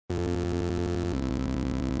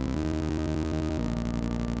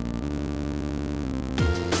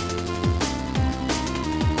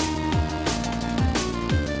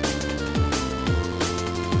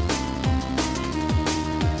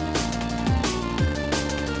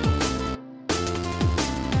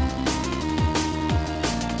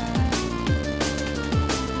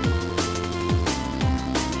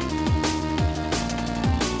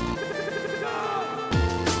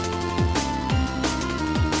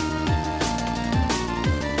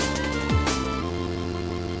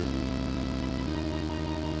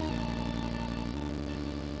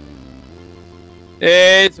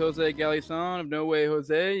Hey, it's Jose Galison of No Way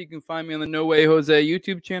Jose. You can find me on the No Way Jose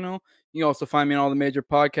YouTube channel. You can also find me on all the major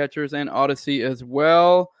podcatchers and Odyssey as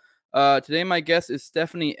well. Today, my guest is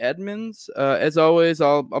Stephanie Edmonds. As always,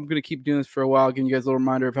 I'm going to keep doing this for a while, giving you guys a little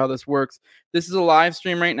reminder of how this works. This is a live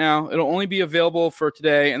stream right now. It'll only be available for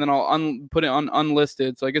today, and then I'll put it on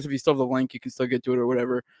unlisted. So I guess if you still have the link, you can still get to it or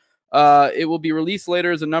whatever. It will be released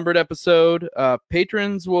later as a numbered episode.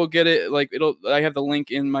 Patrons will get it. I have the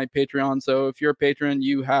link in my Patreon. So if you're a patron,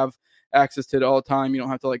 you have access to it all the time. You don't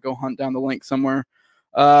have to go hunt down the link somewhere.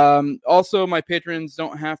 Also, my patrons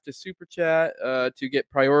don't have to super chat to get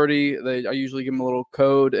priority. I usually give them a little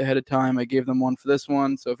code ahead of time. I gave them one for this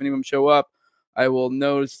one. So if any of them show up, I will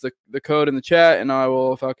notice the code in the chat and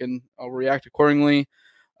I'll react accordingly.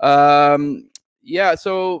 Yeah,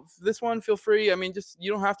 so this one, feel free. I mean,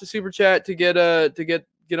 you don't have to super chat to get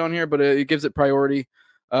on here, but it gives it priority.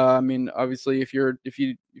 I mean, obviously, if you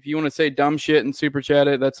want to say dumb shit and super chat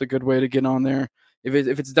it, that's a good way to get on there. If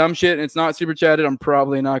it's dumb shit and it's not super chatted, I'm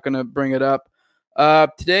probably not going to bring it up.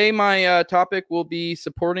 Today, my topic will be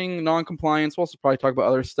supporting non-compliance. We'll also probably talk about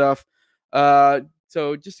other stuff.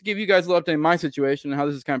 So just to give you guys a little update on my situation and how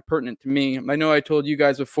this is kind of pertinent to me. I know I told you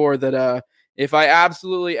guys before that if I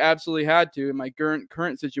absolutely had to in my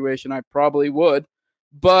current situation, I probably would.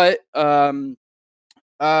 But I'm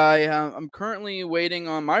currently waiting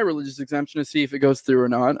on my religious exemption to see if it goes through or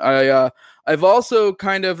not. I've also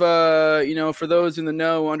kind of for those in the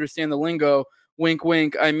know who understand the lingo, wink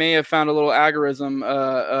wink, I may have found a little agorism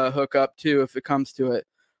hookup too if it comes to it.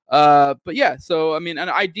 But yeah, so I mean, and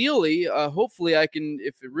ideally, hopefully I can,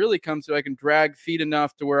 if it really comes to it, I can drag feet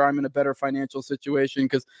enough to where I'm in a better financial situation.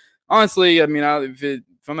 Because honestly, I mean, if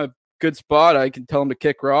I'm a good spot, I can tell them to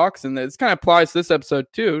kick rocks, and this kind of applies to this episode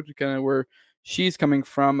too, to kind of where she's coming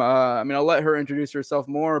from. I mean, I'll let her introduce herself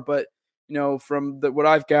more, but from what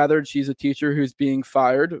I've gathered, she's a teacher who's being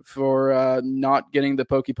fired for not getting the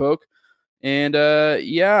pokey poke. And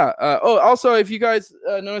also, if you guys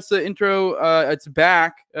notice the intro, it's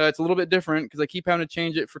back. It's a little bit different because I keep having to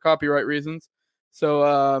change it for copyright reasons.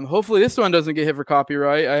 So hopefully this one doesn't get hit for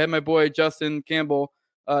copyright. I had my boy Justin Campbell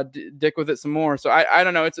dick with it some more. So I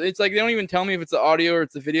don't know. It's like they don't even tell me if it's the audio or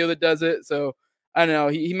it's the video that does it. So I don't know.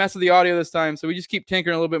 He messed with the audio this time. So we just keep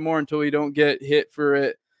tinkering a little bit more until we don't get hit for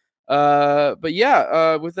it. But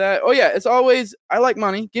yeah, with that, as always, I like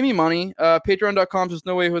money. Give me money. Patreon.com says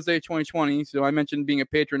No Way Jose 2020. So I mentioned being a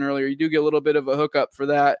patron earlier. You do get a little bit of a hookup for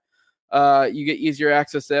that. You get easier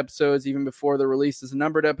access to episodes even before the release is a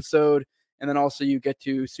numbered episode, and then also you get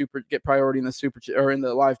to get priority in the in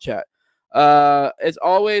the live chat. As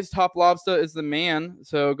always, Top Lobster is the man,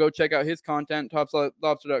 so go check out his content,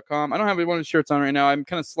 topslobster.com. I don't have one of his shirts on right now. I'm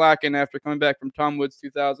kind of slacking after coming back from Tom Woods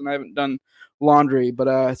 2000. I haven't done laundry,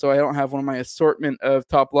 but so I don't have one of my assortment of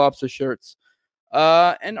Top Lobster shirts.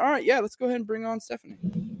 And all right, let's go ahead and bring on Stephanie.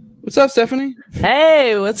 What's up, Stephanie?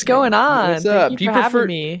 Hey, what's going on? What's up? Thank you for having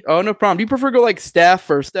me. Oh, no problem. Do you prefer go like Steph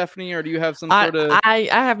or Stephanie, or do you have some sort of? I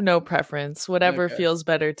have no preference. Whatever feels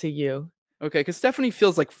better to you. Okay, because Stephanie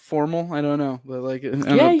feels like formal. I don't know, but like you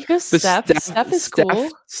go Steph. Steph is cool.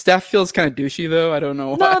 Steph feels kind of douchey though. I don't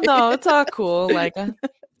know why. No, it's all cool. Like,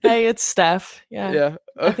 hey, it's Steph. Yeah.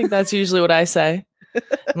 I think that's usually what I say,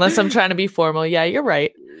 unless I'm trying to be formal. Yeah, you're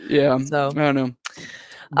right. Yeah. So I don't know.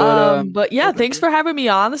 But yeah, thanks for having me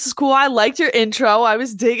on. This is cool. I liked your intro. I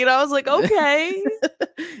was digging. I was like, okay.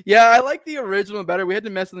 Yeah, I like the original better. We had to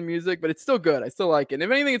mess with the music, but it's still good. I still like it. If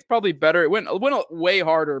anything, it's probably better. It went way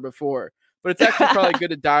harder before. But it's actually probably good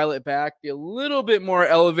to dial it back, be a little bit more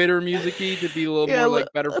elevator music-y to be a little more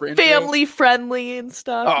like better for intro. Family friendly and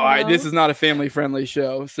stuff. Oh, this is not a family friendly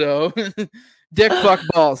show. So dick fuck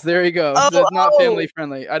balls. There you go. It's not family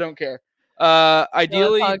friendly. I don't care.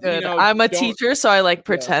 Ideally, I'm a teacher, so I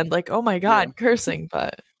pretend like, oh my God, cursing,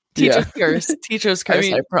 but teachers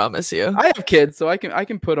curse. I promise you. I have kids, so I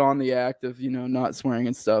can put on the act of not swearing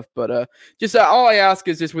and stuff. But just all I ask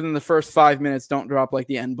is just within the first 5 minutes, don't drop like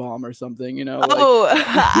the N-bomb or something.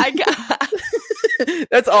 I got.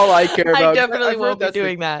 That's all I care about. I definitely won't be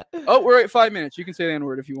doing that. Oh, we're at 5 minutes. You can say the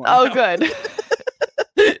N-word if you want. Oh, good.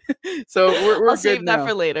 So we're I'll good save now. that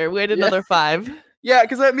for later. Wait another 5. Yeah,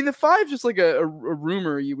 because I mean the 5's just like a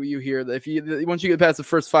rumor you hear that if you once you get past the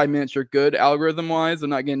first 5 minutes, you're good algorithm wise. They're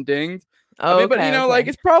not getting dinged. Oh, I mean, but like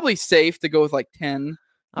it's probably safe to go with like 10.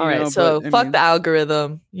 All right, so fuck the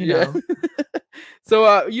algorithm, you know.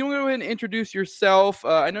 So you want to go ahead and introduce yourself.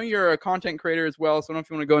 I know you're a content creator as well, so I don't know if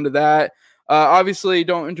you want to go into that. Obviously,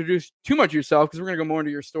 don't introduce too much of yourself because we're going to go more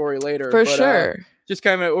into your story later. For sure. Just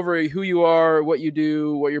kind of over who you are, what you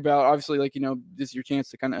do, what you're about. Obviously, like, this is your chance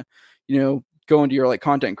to kind of, go into your like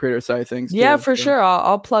content creator side of things. Yeah, for sure.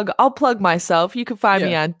 I'll plug myself. You can find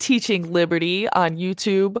me on Teaching Liberty on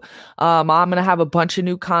YouTube. I'm gonna have a bunch of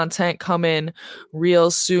new content coming real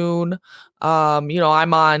soon.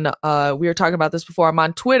 I'm on we were talking about this before. I'm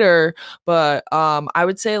on Twitter, but I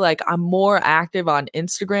would say like I'm more active on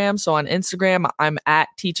Instagram. So on Instagram, I'm at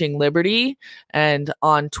Teaching Liberty, and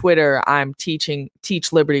on Twitter, I'm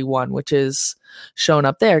Teach Liberty 1, which is shown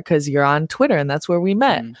up there because you're on Twitter, and that's where we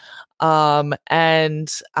met. A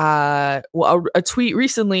tweet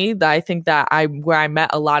recently that I think that where I met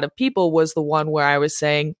a lot of people was the one where I was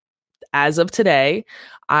saying, as of today,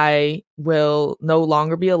 I will no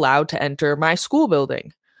longer be allowed to enter my school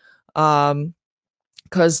building.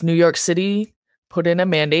 Because New York City put in a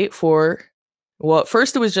mandate at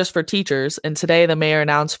first it was just for teachers, and today the mayor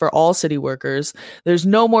announced for all city workers, there's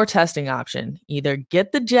no more testing option. Either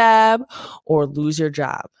get the jab or lose your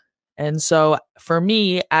job. And so for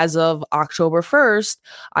me, as of October 1st,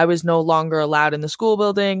 I was no longer allowed in the school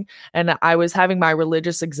building, and I was having my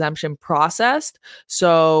religious exemption processed.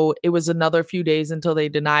 So it was another few days until they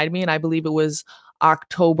denied me. And I believe it was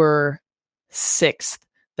October 6th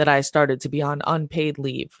that I started to be on unpaid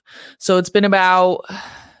leave. So it's been about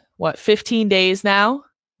 15 days now,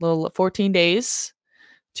 14 days,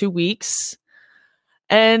 2 weeks.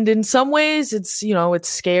 And in some ways it's, it's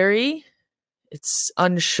scary. It's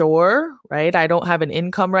unsure, right? I don't have an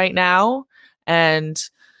income right now, and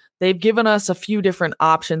they've given us a few different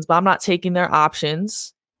options, but I'm not taking their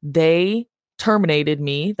options. They terminated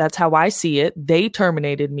me. That's how I see it. They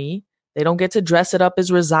terminated me. They don't get to dress it up as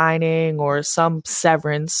resigning or some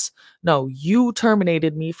severance. No, you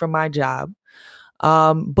terminated me from my job.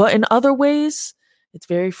 But in other ways, it's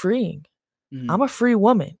very freeing. I'm a free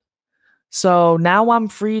woman. So now I'm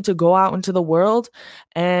free to go out into the world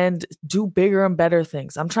and do bigger and better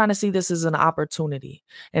things. I'm trying to see this as an opportunity,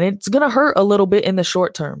 and it's going to hurt a little bit in the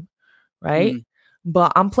short term, right?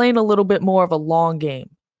 But I'm playing a little bit more of a long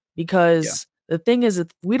game, because the thing is, if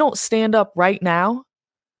we don't stand up right now,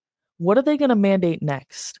 what are they going to mandate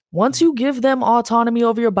next? Once you give them autonomy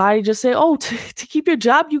over your body, just say, to keep your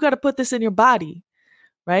job, you got to put this in your body,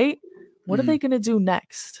 right? What are they going to do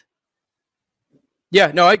next?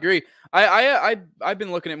 Yeah, no, I agree. I've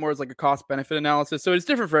been looking at more as like a cost benefit analysis, so it's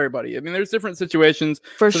different for everybody. I mean, there's different situations.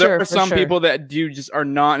 There are some people that just are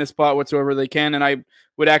not in a spot whatsoever they can, and I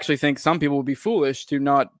would actually think some people would be foolish to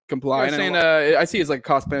not comply. And I see it as like a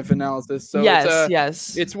cost benefit analysis. So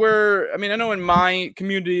yes, it's where, I mean, I know in my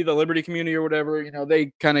community, the Liberty community or whatever,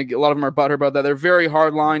 they kind of, a lot of them are butthurt about that. They're very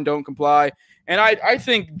hard line, don't comply. And I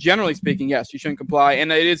think generally speaking, yes, you shouldn't comply.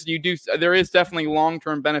 And there is definitely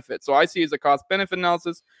long-term benefit. So I see it as a cost benefit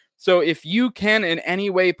analysis. So if you can in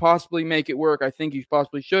any way possibly make it work, I think you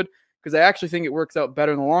possibly should, because I actually think it works out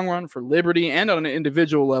better in the long run for Liberty and on an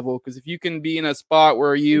individual level. Because if you can be in a spot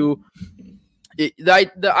where the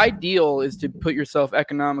ideal is to put yourself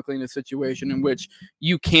economically in a situation in which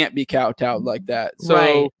you can't be kowtowed like that.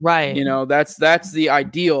 So right. That's the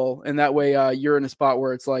ideal, and that way you're in a spot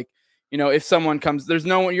where it's like, if someone comes, there's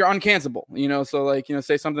no one, you're uncancelable, so like,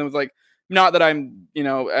 say something was like, not that I'm,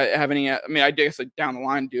 have any, I mean, I guess like down the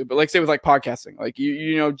line do, but like say with like podcasting, like,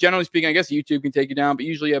 generally speaking, I guess YouTube can take you down, but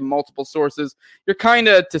usually you have multiple sources. You're kind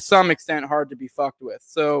of, to some extent, hard to be fucked with.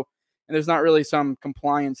 So, and there's not really some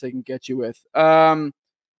compliance they can get you with. All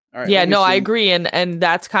right, yeah, no, I agree. And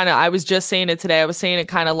that's kind of, I was just saying it today. I was saying it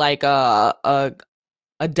kind of like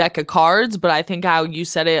a deck of cards, but I think how you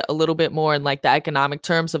said it a little bit more in like the economic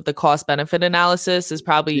terms of the cost benefit analysis is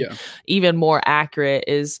probably even more accurate.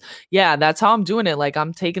 That's how I'm doing it. Like,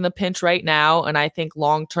 I'm taking the pinch right now, and I think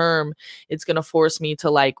long term it's going to force me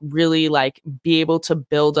to like really like be able to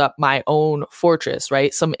build up my own fortress,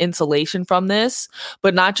 right? Some insulation from this,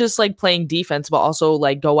 but not just like playing defense, but also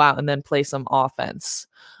like go out and then play some offense.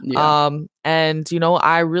 And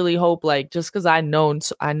I really hope, like, just because I know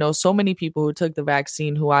so many people who took the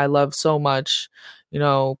vaccine who I love so much,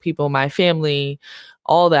 people in my family,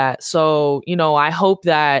 all that. So, I hope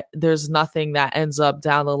that there's nothing that ends up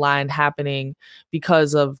down the line happening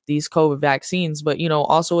because of these COVID vaccines. But,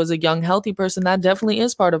 also as a young, healthy person, that definitely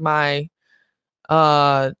is part of my,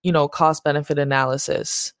 cost benefit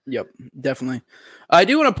analysis. Yep, definitely. I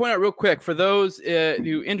do want to point out real quick for those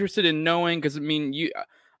who interested in knowing, because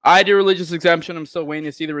I did a religious exemption. I'm still waiting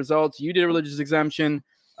to see the results. You did a religious exemption.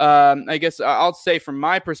 I guess I'll say from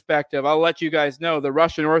my perspective, I'll let you guys know the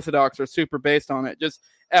Russian Orthodox are super based on it, just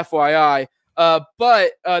FYI.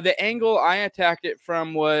 But the angle I attacked it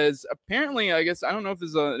from was apparently, I guess, I don't know if this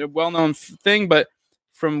is a well-known thing, but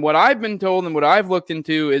from what I've been told and what I've looked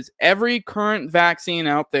into is every current vaccine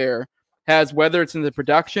out there has, whether it's in the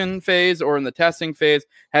production phase or in the testing phase,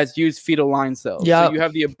 has used fetal line cells. Yep. So you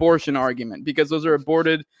have the abortion argument because those are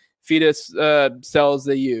aborted fetus cells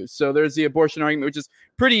they use. So there's the abortion argument, which is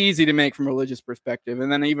pretty easy to make from a religious perspective.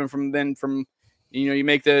 And then even from you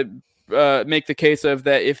make the case of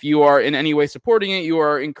that if you are in any way supporting it, you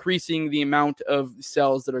are increasing the amount of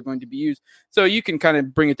cells that are going to be used. So you can kind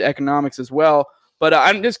of bring it to economics as well. But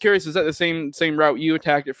I'm just curious, is that the same route you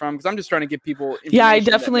attacked it from? Because I'm just trying to give people information. Yeah,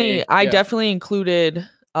 I definitely included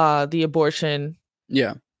the abortion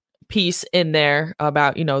piece in there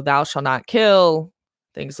about, thou shalt not kill,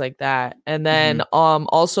 things like that. And then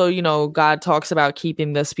also, God talks about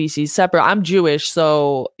keeping the species separate. I'm Jewish,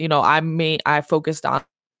 so, I focused on.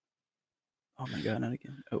 Oh my God, not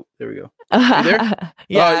again. Oh, there we go. You there?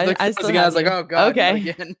 Yeah, I was like, oh God,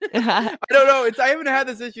 okay. Again. I don't know. I haven't had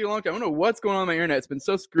this issue in a long time. I don't know what's going on with my internet. It's been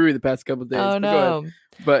so screwy the past couple of days. Oh no.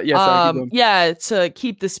 But yeah, to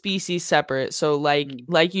keep the species separate. So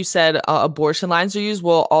like you said, abortion lines are used.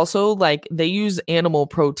 Well, also they use animal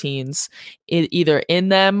proteins either in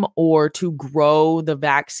them or to grow the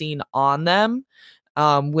vaccine on them.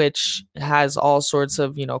 Which has all sorts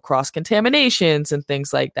of, cross contaminations and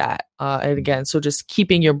things like that. And again, so just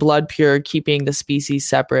keeping your blood pure, keeping the species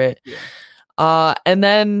separate. Yeah. And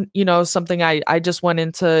then, something I just went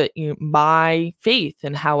into my faith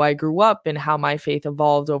and how I grew up and how my faith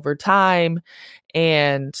evolved over time,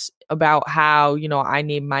 and about how, I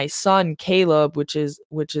named my son Caleb, which is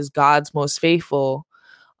God's most faithful.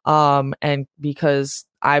 And because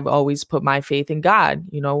I've always put my faith in God,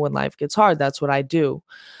 when life gets hard, that's what I do.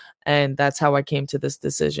 And that's how I came to this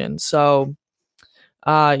decision. So,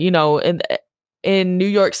 in New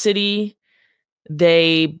York City,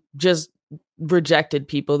 they just rejected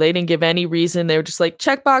people. They didn't give any reason. They were just like,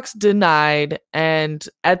 checkbox denied. And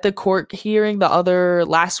at the court hearing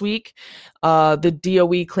last week, the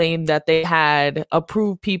DOE claimed that they had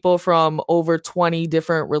approved people from over 20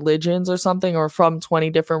 different religions or something, or from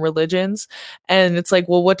 20 different religions. And it's like,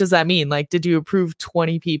 well, what does that mean? Like, did you approve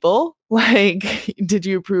 20 people? Like, did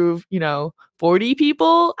you approve, 40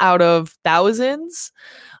 people out of thousands?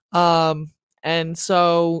 And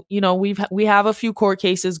so, we have a few court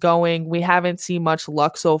cases going. We haven't seen much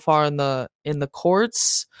luck so far in the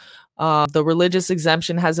courts. The religious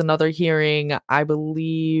exemption has another hearing, I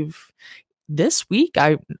believe, this week,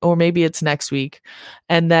 or maybe it's next week.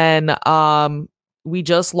 And then we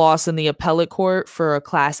just lost in the appellate court for a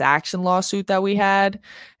class action lawsuit that we had.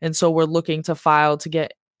 And so we're looking to file to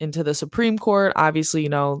get into the Supreme Court. Obviously,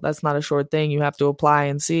 that's not a short thing. You have to apply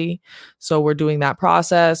and see. So we're doing that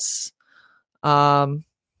process.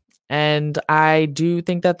 And I do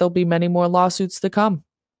think that there'll be many more lawsuits to come.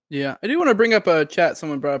 Yeah, I do want to bring up a chat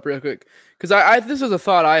someone brought up real quick, because I this was a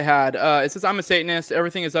thought I had. It says, I'm a Satanist.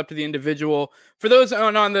 Everything is up to the individual. For those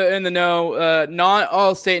in the know, not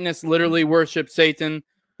all Satanists literally worship Satan.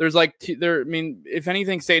 There's if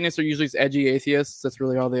anything, Satanists are usually edgy atheists. That's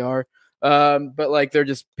really all they are. But they're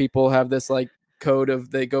just people have this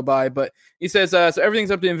code they go by. But he says, so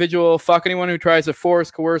everything's up to the individual. Fuck anyone who tries to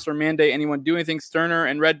force, coerce, or mandate anyone do anything. Stirner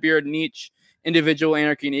and Redbeard, Nietzsche, individual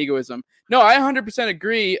anarchy and egoism. No, I 100%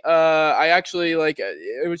 agree. I actually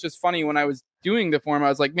it was just funny when I was doing the form. I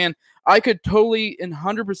was like, man, I could totally and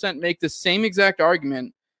 100% make the same exact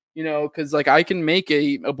argument, because I can make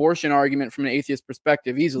a abortion argument from an atheist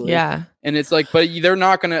perspective easily. Yeah. And it's but they're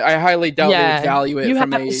not going to, I highly doubt they would value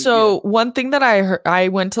it one thing that I heard, I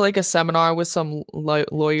went to a seminar with some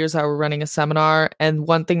lawyers that were running a seminar. And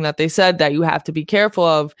one thing that they said that you have to be careful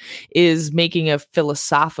of is making a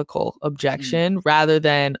philosophical objection rather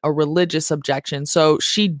than a religious objection. So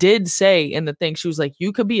she did say in the thing, she was like,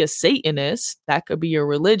 you could be a Satanist, that could be your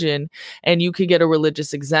religion, and you could get a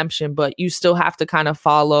religious exemption, but you still have to kind of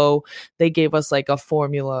follow. They gave us a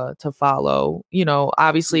formula to follow.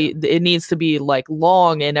 Obviously it needs to be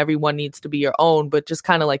long and everyone needs to be your own, but just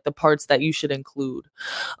kind of the parts that you should include.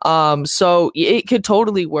 So it could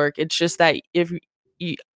totally work. It's just that if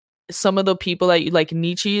you, some of the people that you like,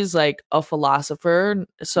 Nietzsche is like a philosopher.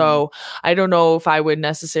 So I don't know if I would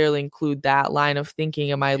necessarily include that line of thinking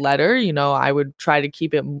in my letter. You know, I would try to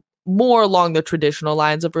keep it more along the traditional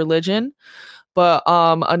lines of religion. But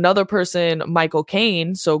another person, Michael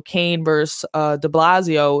Caine, so Caine versus de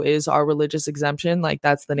Blasio is our religious exemption, like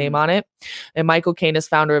that's the name on it. And Michael Caine is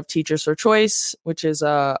founder of Teachers for Choice, which is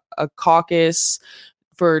a caucus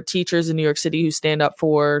for teachers in New York City who stand up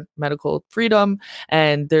for medical freedom.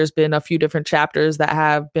 And there's been a few different chapters that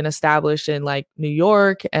have been established in like New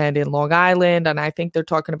York and in Long Island. And I think they're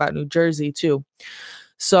talking about New Jersey too.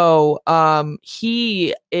 So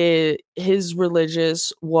his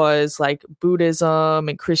religious was like Buddhism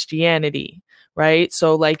and Christianity, right?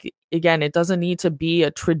 So like, again, it doesn't need to be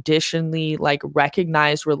a traditionally like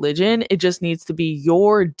recognized religion. It just needs to be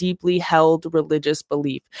your deeply held religious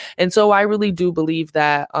belief. And so I really do believe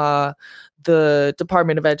that the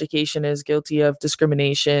Department of Education is guilty of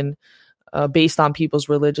discrimination based on people's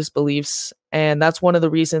religious beliefs. And that's one of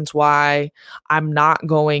the reasons why I'm not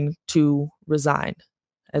going to resign,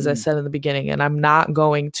 as I said in the beginning, and I'm not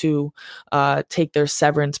going to take their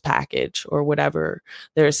severance package or whatever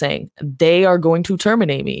they're saying. They are going to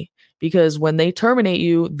terminate me, because when they terminate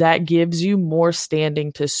you, that gives you more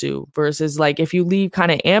standing to sue versus like if you leave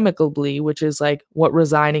kind of amicably, which is like what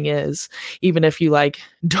resigning is. Even if you like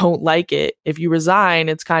don't like it, if you resign,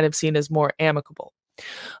 it's kind of seen as more amicable.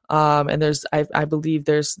 And I believe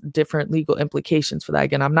there's different legal implications for that.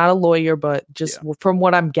 Again, I'm not a lawyer, but just from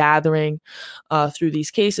what I'm gathering through these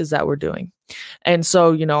cases that we're doing. And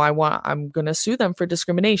so, you know, I'm going to sue them for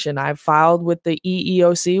discrimination. I've filed with the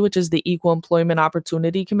EEOC, which is the Equal Employment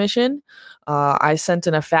Opportunity Commission. I sent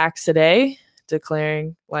in a fax today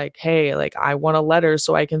declaring like, hey, like I want a letter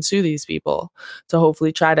so I can sue these people to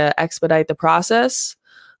hopefully try to expedite the process.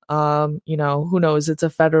 You know, who knows? It's a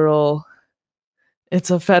federal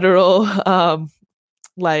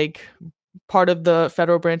like part of the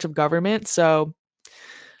federal branch of government. So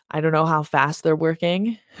I don't know how fast they're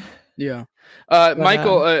working. Yeah.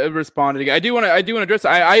 Michael responded again. I do want to address.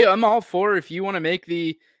 I'm all for if you want to make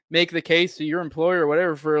the case to your employer or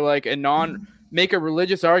whatever for like make a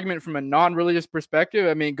religious argument from a non-religious perspective.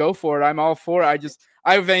 I mean, go for it. I'm all for it.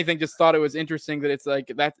 I if anything just thought it was interesting that it's like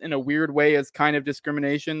that in a weird way is kind of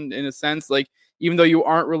discrimination in a sense. Like even though you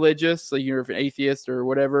aren't religious, like you're an atheist or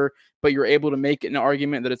whatever, but you're able to make an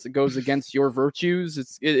argument that it goes against your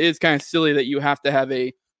virtues. It is kind of silly that you have to have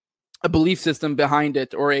a belief system behind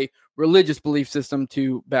it or a religious belief system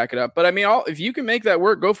to back it up. But I mean, if you can make that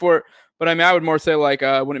work, go for it. But I mean, I would more say like,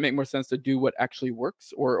 wouldn't it make more sense to do what actually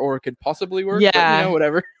works or could possibly work? Yeah. But, you know,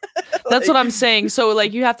 whatever. That's what I'm saying. So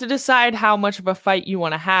like, you have to decide how much of a fight you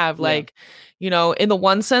want to have. Like, you know, in the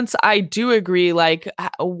one sense, I do agree. Like,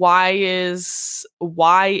 why is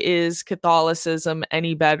Catholicism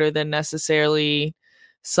any better than necessarily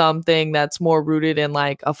something that's more rooted in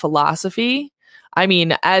like a philosophy? I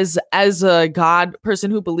mean, as a God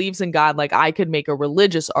person who believes in God, like I could make a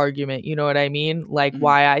religious argument, you know what I mean? Like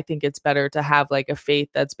why I think it's better to have like a faith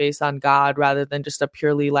that's based on God rather than just a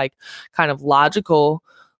purely like kind of logical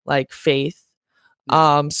like faith.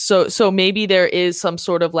 So maybe there is some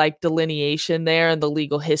sort of like delineation there in the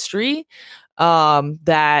legal history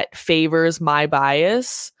that favors my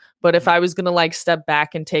bias. But if I was going to like step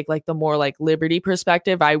back and take like the more like liberty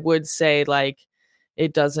perspective, I would say like,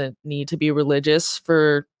 it doesn't need to be religious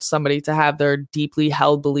for somebody to have their deeply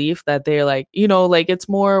held belief that they're like, you know, like it's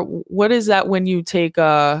more, what is that when you take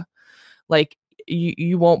like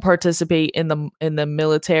you won't participate in the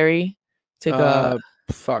military? Take a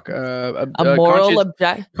moral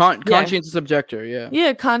conscientious objector.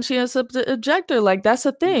 Yeah. Conscientious objector. Like that's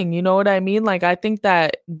a thing. You know what I mean? Like, I think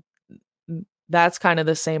that's kind of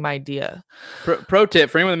the same idea. Pro tip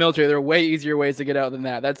for anyone in the military, there are way easier ways to get out than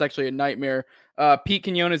that. That's actually a nightmare. Pete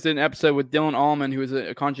Quinones did an episode with Dylan Allman, who is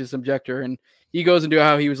a conscious objector, and he goes into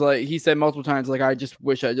how he was like, he said multiple times, like, I just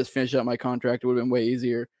wish I just finished up my contract. It would have been way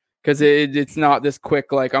easier because it's not this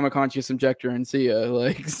quick, like, I'm a conscious objector and see ya.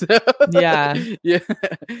 Like, so, yeah.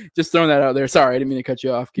 Just throwing that out there. Sorry, I didn't mean to cut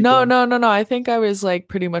you off. No. I think I was like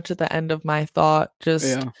pretty much at the end of my thought,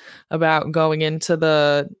 just about going into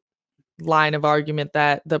the line of argument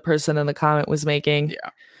that the person in the comment was making.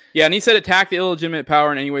 Yeah, and he said attack the illegitimate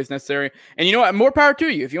power in any ways necessary. And you know what? More power to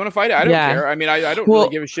you. If you want to fight it, I don't care. I mean, I don't really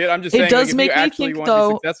give a shit. I'm just saying, does like, make if you me actually think, want to though,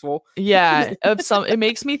 be successful. Yeah, it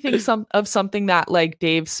makes me think of something that like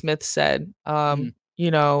Dave Smith said. You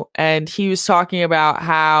and he was talking about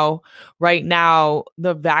how right now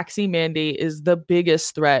the vaccine mandate is the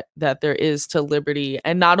biggest threat that there is to liberty.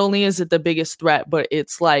 And not only is it the biggest threat, but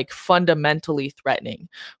it's like fundamentally threatening,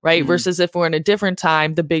 right? Versus if we're in a different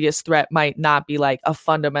time, the biggest threat might not be like a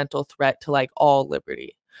fundamental threat to like all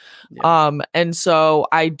liberty. And so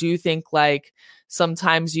I do think like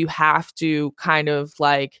sometimes you have to kind of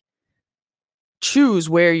like choose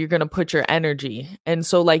where you're going to put your energy. And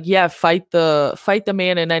so like, yeah, fight the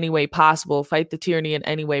man in any way possible, fight the tyranny in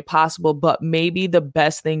any way possible. But maybe the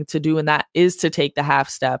best thing to do in that is to take the half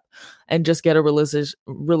step and just get a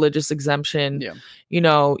religious exemption,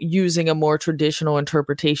 using a more traditional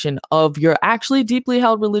interpretation of your actually deeply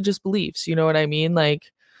held religious beliefs. You know what I mean?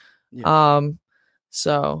 Like,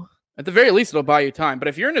 so at the very least, it'll buy you time. But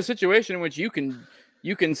if you're in a situation in which you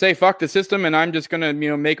can say fuck the system and I'm just gonna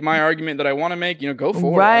make my argument that I want to make, go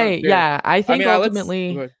for it. Right. Yeah. I think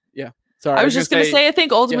ultimately. Sorry. I was just gonna say I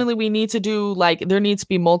think ultimately we need to do like there needs to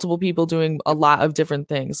be multiple people doing a lot of different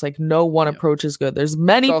things. Like no one approach is good. There's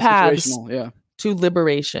many paths to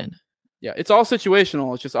liberation. Yeah, it's all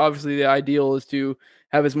situational. It's just obviously the ideal is to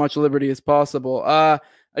have as much liberty as possible.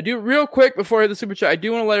 I do real quick before I hit the super chat. I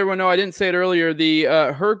do want to let everyone know I didn't say it earlier.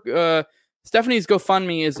 The Stephanie's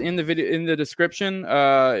GoFundMe is in the video in the description.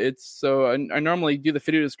 It's so I normally do the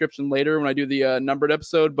video description later when I do the numbered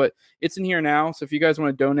episode, but it's in here now. So if you guys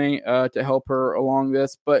want to donate to help her along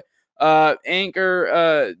this, but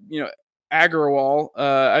Anchor, Agarwal,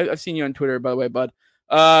 I've seen you on Twitter by the way, bud.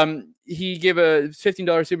 He gave a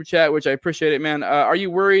 $15 super chat, which I appreciate it, man. Are you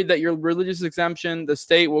worried that your religious exemption, the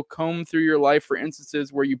state will comb through your life for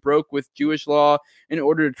instances where you broke with Jewish law in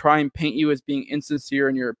order to try and paint you as being insincere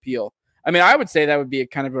in your appeal? I mean, I would say that would be a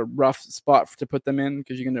kind of a rough spot to put them in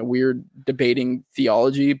because you're going to weird debating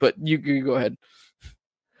theology, but you go ahead.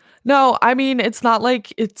 No, I mean, it's not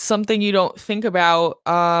like it's something you don't think about.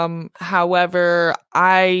 However,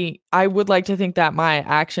 I would like to think that my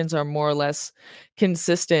actions are more or less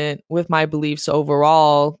consistent with my beliefs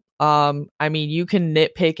overall. I mean, you can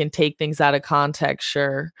nitpick and take things out of context.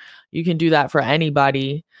 Sure. You can do that for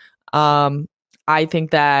anybody. I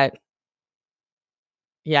think that,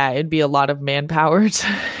 yeah, it'd be a lot of manpower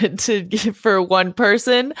to for one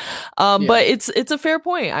person. But it's a fair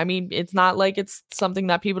point. I mean, it's not like it's something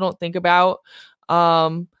that people don't think about.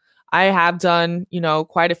 I have done,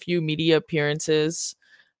 quite a few media appearances,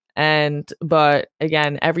 but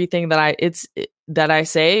again, everything that I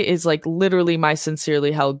say is like literally my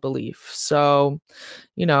sincerely held belief. So,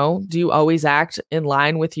 do you always act in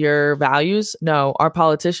line with your values? No, our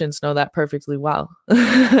politicians know that perfectly well.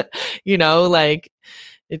 Like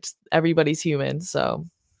it's everybody's human. So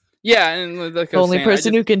yeah, and like the only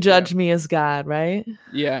person who can judge me is God, right?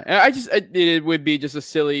 Yeah, it would be just a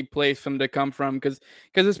silly place for them to come from because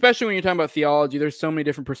especially when you're talking about theology, there's so many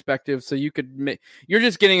different perspectives. So you're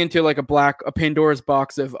just getting into like a Pandora's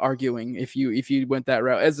box of arguing if you went that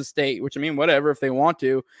route as a state. Which I mean, whatever if they want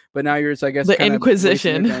to, but now you're just I guess the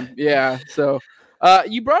Inquisition. Yeah, so.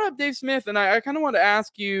 You brought up Dave Smith, and I kind of want to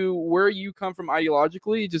ask you where you come from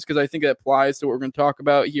ideologically, just because I think it applies to what we're going to talk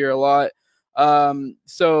about here a lot.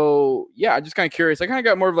 So yeah, just kind of curious. I kind of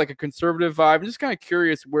got more of like a conservative vibe. I'm just kind of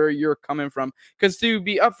curious where you're coming from, because to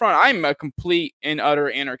be upfront, I'm a complete and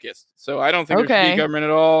utter anarchist. So I don't think there should be government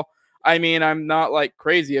at all. I mean, I'm not like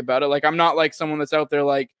crazy about it. Like I'm not like someone that's out there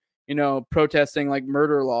like protesting like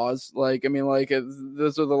murder laws. Like I mean, like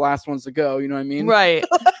those are the last ones to go. You know what I mean? Right.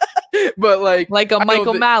 But like a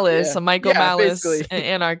Michael Malice, basically. an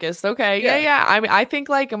anarchist. Okay. Yeah. I mean, I think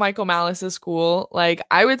like a Michael Malice is cool. Like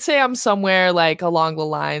I would say I'm somewhere like along the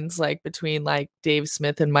lines, like between like Dave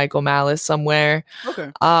Smith and Michael Malice somewhere.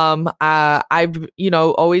 Okay. I've,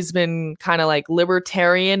 always been kind of like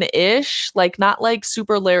libertarian-ish, like not like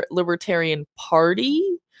super libertarian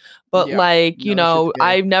party. But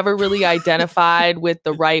I've never really identified with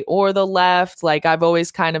the right or the left. Like I've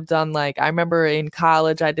always kind of done like, I remember in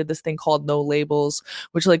college, I did this thing called No Labels,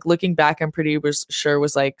 which like looking back, I'm pretty sure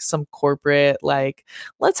was like some corporate, like,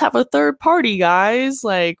 let's have a third party, guys,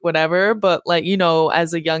 like whatever. But like,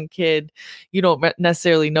 as a young kid, you don't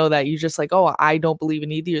necessarily know that. You just like, oh, I don't believe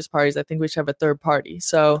in either of these parties. I think we should have a third party.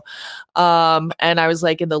 So, and I was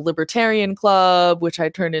like in the Libertarian Club, which I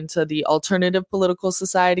turned into the Alternative Political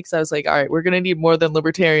Society, because I was like, all right, we're gonna need more than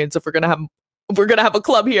libertarians if we're gonna have a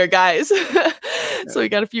club here, guys. So we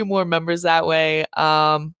got a few more members that way.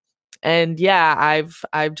 And yeah,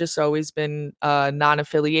 I've just always been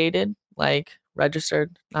non-affiliated, like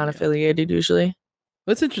registered non-affiliated usually.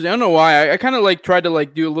 That's interesting. I don't know why. I kind of like tried to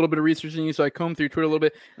like do a little bit of research on you, so I combed through Twitter a little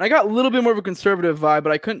bit, and I got a little bit more of a conservative vibe,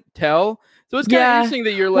 but I couldn't tell. So it's kind of Yeah. interesting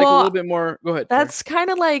that you're like a Well, little bit more. Go ahead. Sorry. that's kind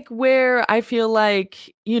of like where I feel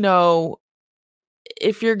like,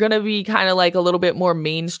 if you're going to be kind of like a little bit more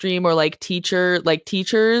mainstream or like teachers,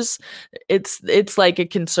 it's like a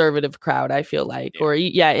conservative crowd, I feel like. Yeah. Or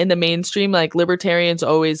yeah, in the mainstream, like libertarians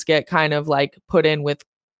always get kind of like put in with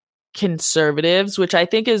conservatives, which I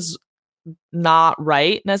think is not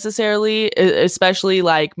right necessarily, especially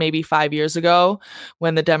like maybe 5 years ago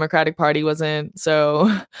when the Democratic Party wasn't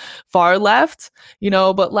so far left,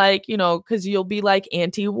 but like, because you'll be like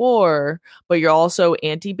anti-war, but you're also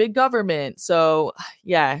anti-big government. So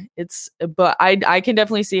yeah, but I can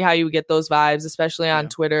definitely see how you would get those vibes, especially on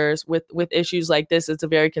Twitter with issues like this. It's a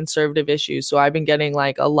very conservative issue. So I've been getting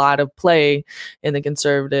like a lot of play in the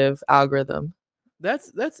conservative algorithm.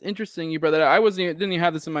 That's interesting. You brought that up. Didn't even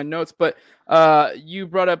have this in my notes, but you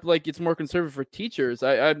brought up like it's more conservative for teachers.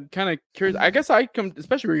 I'm kind of curious. I guess I come,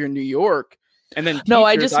 especially where you're in New York, and then no,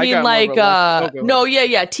 I just mean like no,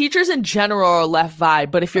 yeah, teachers in general are left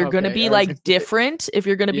vibe. But if you're gonna be like different, if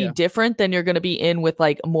you're gonna be different, then you're gonna be in with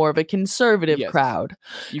like more of a conservative crowd.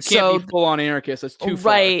 You can't be full on anarchist. That's too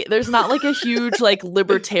far. Right. There's not like a huge like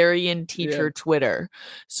libertarian teacher Twitter.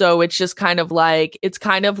 So it's just kind of like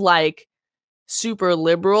super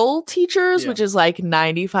liberal teachers, which is like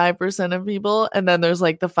 95% of people, and then there's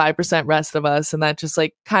like the 5% rest of us, and that just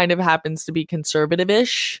like kind of happens to be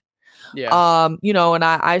conservative-ish. And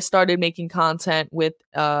I started making content with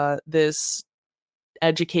this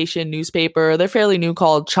education newspaper. They're fairly new,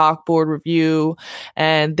 called Chalkboard Review,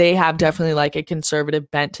 and they have definitely like a conservative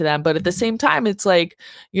bent to them, but at the same time it's like,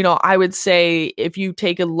 I would say if you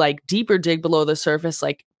take a like deeper dig below the surface,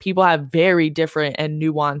 like people have very different and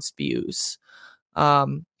nuanced views.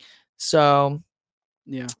 But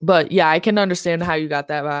yeah, I can understand how you got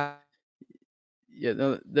that vibe. Yeah,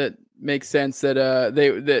 no, that makes sense. It's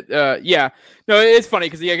funny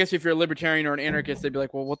because I guess if you're a libertarian or an anarchist, they'd be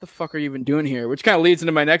like, well, what the fuck are you even doing here? Which kind of leads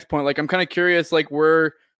into my next point. Like, I'm kind of curious, like, what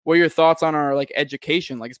are your thoughts on our like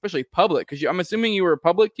education, like especially public? Because I'm assuming you were a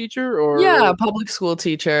public teacher, or public school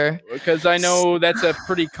teacher. Because I know that's a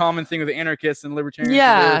pretty common thing with anarchists and libertarians.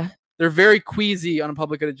 Yeah. They're very queasy on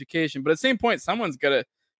public education, but at the same point, someone's got to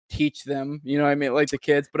teach them, like the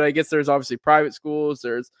kids. But I guess there's obviously private schools,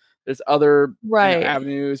 there's other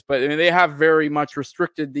avenues, but I mean, they have very much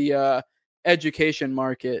restricted the education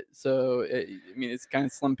market. So, it's kind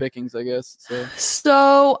of slim pickings, I guess.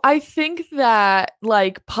 So I think that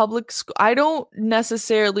like I don't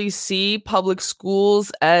necessarily see public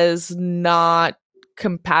schools as not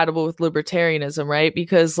compatible with libertarianism, right?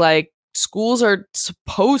 Because like, schools are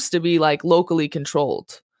supposed to be like locally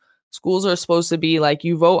controlled. Schools are supposed to be like,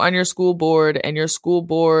 you vote on your school board, and your school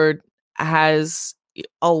board has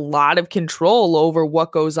a lot of control over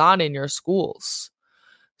what goes on in your schools.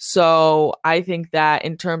 So I think that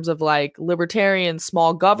in terms of like libertarian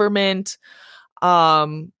small government,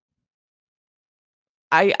 I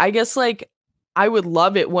guess like I would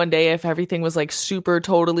love it one day if everything was like super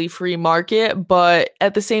totally free market, but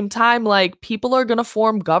at the same time, like people are going to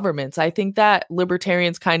form governments. I think that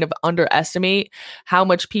libertarians kind of underestimate how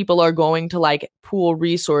much people are going to like pool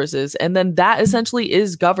resources, and then that essentially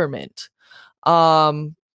is government.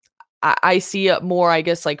 I see it more, I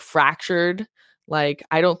guess, like fractured. Like,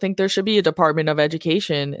 I don't think there should be a Department of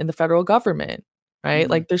Education in the federal government. Right?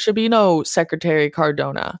 Like there should be no Secretary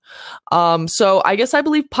Cardona. So I guess I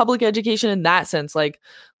believe public education in that sense, like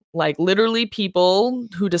literally people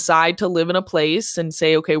who decide to live in a place and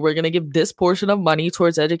say, okay, we're going to give this portion of money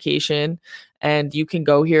towards education, and you can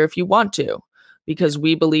go here if you want to, because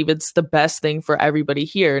we believe it's the best thing for everybody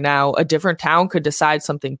here. Now, a different town could decide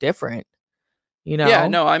something different, Yeah,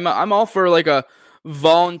 no, I'm all for like a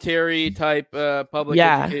voluntary type public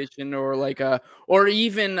education, or like or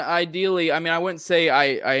even ideally, I mean, I wouldn't say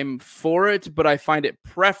I'm for it, but I find it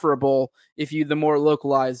preferable if the more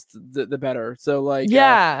localized the better. So like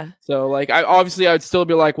I would still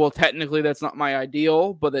be like, well, technically that's not my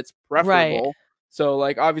ideal, but it's preferable. Right. So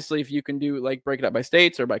like obviously if you can do like break it up by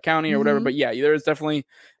states or by county or whatever, but yeah, there's definitely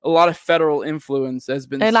a lot of federal influence has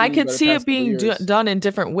been, and I could see it being done in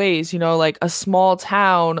different ways, like a small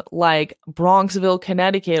town like Bronxville,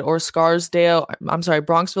 Connecticut, or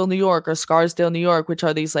Bronxville, New York, or Scarsdale, New York, which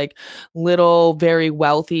are these like little very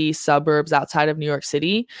wealthy suburbs outside of New York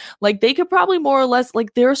City. Like they could probably more or less,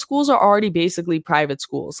 like their schools are already basically private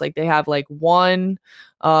schools. Like they have like one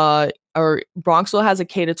or Bronxville has a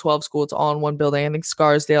K-12 school. It's all in one building. I think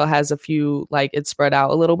Scarsdale has a few, like it's spread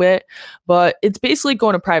out a little bit, but it's basically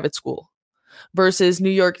going to private school. versus New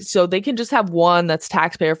York. So they can just have one that's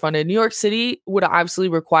taxpayer funded. New York City would obviously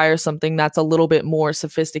require something that's a little bit more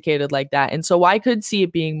sophisticated like that. And so I could see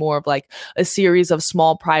it being more of like a series of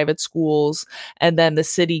small private schools, and then the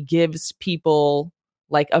city gives people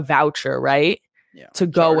like a voucher, right? Yeah, To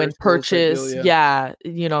go and purchase,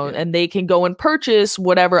 and they can go and purchase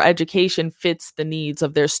whatever education fits the needs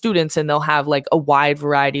of their students, and they'll have like a wide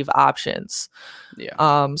variety of options.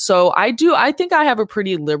 So I think I have a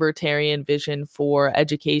pretty libertarian vision for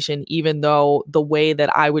education, even though the way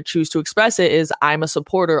that I would choose to express it is I'm a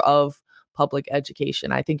supporter of public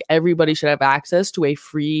education. I think everybody should have access to a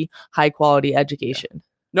free, high quality education.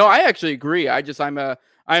 No, I actually agree.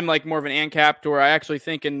 I'm like more of an ANCAP, or I actually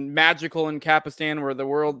think in magical in Capistan, where the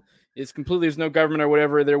world is completely, there's no government or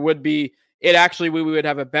whatever, there would be, we would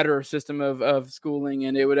have a better system of schooling,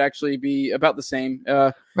 and it would actually be about the same.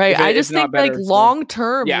 Right. I just think better, like long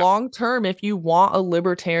term, if you want a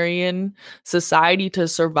libertarian society to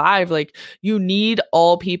survive, like you need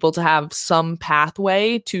all people to have some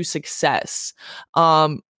pathway to success.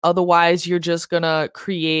 Otherwise, you're just going to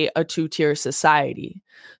create a two-tier society.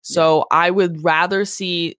 So I would rather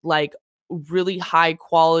see like really high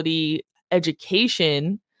quality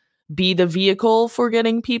education be the vehicle for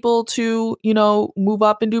getting people to, move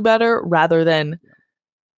up and do better, rather than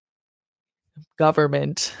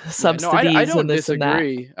government subsidies. I don't and this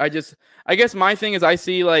disagree. And that. I guess my thing is I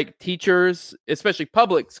see like teachers, especially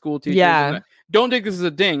public school teachers. Yeah. Don't think this is a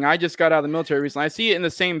ding. I just got out of the military recently. I see it in the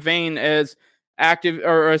same vein as active,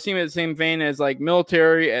 or I see it in the same vein as like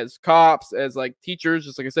military, as cops, as like teachers.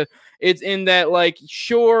 Just like I said, it's in that like,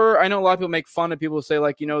 sure, I know a lot of people make fun of people who say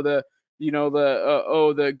like, the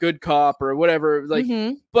good cop or whatever, like,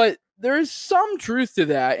 but there is some truth to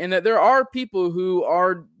that, and that there are people who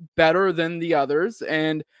are better than the others,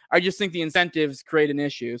 and I just think the incentives create an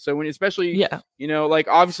issue. So when, especially, like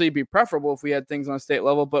obviously it'd be preferable if we had things on a state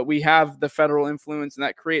level, but we have the federal influence, and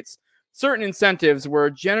that creates certain incentives where,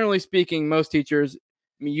 generally speaking, most teachers,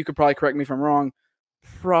 I mean, you could probably correct me if I'm wrong,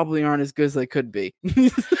 probably aren't as good as they could be.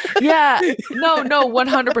 No,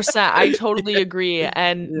 100%. I totally agree.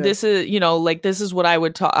 And this is, this is what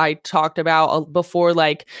I talked about before,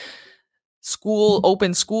 like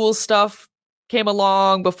open school stuff came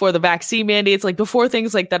along, before the vaccine mandates, like before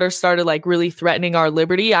things like that are started like really threatening our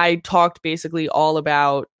liberty. I talked basically all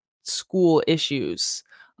about school issues.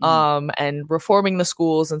 And reforming the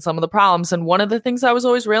schools and some of the problems. And one of the things I was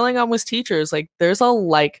always railing on was teachers. Like there's a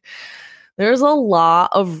lot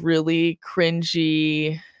of really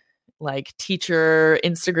cringy like teacher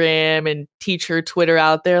Instagram and teacher Twitter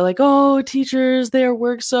out there, like, oh, teachers, they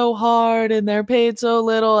work so hard and they're paid so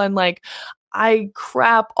little. And like, I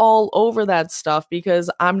crap all over that stuff because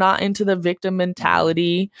I'm not into the victim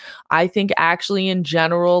mentality. I think actually in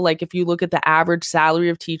general, like if you look at the average salary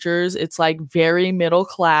of teachers, it's like very middle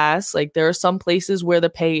class. Like there are some places where the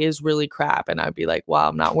pay is really crap, and I'd be like, wow,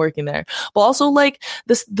 I'm not working there. But also like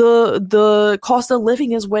the cost of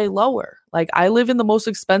living is way lower. Like I live in the most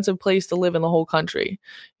expensive place to live in the whole country,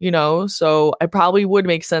 so I probably would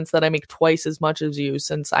make sense that I make twice as much as you,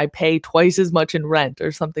 since I pay twice as much in rent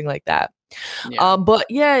or something like that. But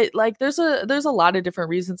yeah, like there's a lot of different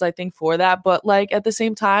reasons I think for that. But like at the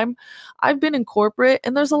same time, I've been in corporate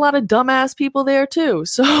and there's a lot of dumbass people there too.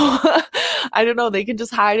 So I don't know, they can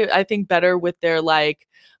just hide it, I think, better with their like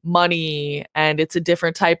money, and it's a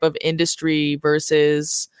different type of industry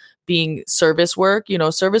versus being service work.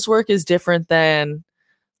 Service work is different than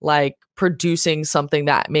like producing something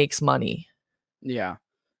that makes money. Yeah,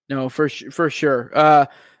 no, for sure.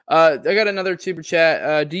 I got another super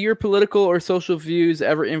chat. Do your political or social views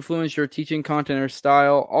ever influence your teaching content or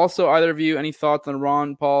style? Also, either of you, any thoughts on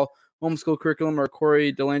Ron Paul homeschool curriculum or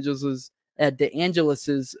Corey DeAngelis's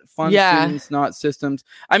fun students, not systems?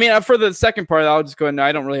 I mean, for the second part, I'll just go ahead and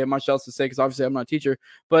I don't really have much else to say because obviously I'm not a teacher.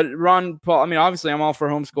 But Ron Paul, I mean, obviously I'm all for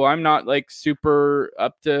homeschool. I'm not like super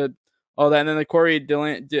up to all that. And then the Corey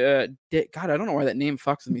God, I don't know why that name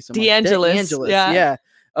fucks with me so much. DeAngelis. Yeah.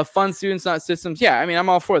 Of fun students, not systems. Yeah, I mean, I'm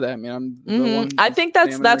all for that. I mean, I'm the one. I think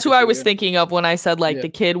that's who I was thinking of when I said like the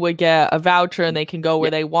kid would get a voucher and they can go where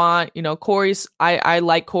they want. Corey's. I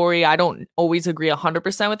like Corey. I don't always agree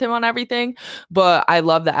 100% with him on everything, but I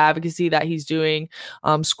love the advocacy that he's doing.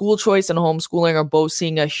 School choice and homeschooling are both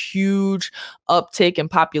seeing a huge uptick in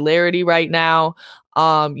popularity right now.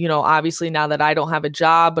 Obviously now that I don't have a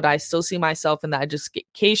job, but I still see myself in the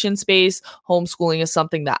education space. Homeschooling is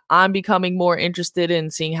something that I'm becoming more interested in,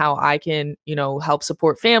 seeing how I can, help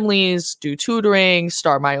support families, do tutoring,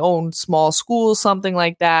 start my own small school, something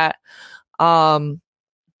like that.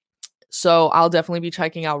 So I'll definitely be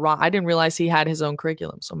checking out Ron. I didn't realize he had his own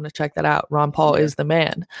curriculum, so I'm going to check that out. Ron Paul is the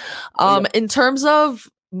man. In terms of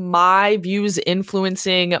my views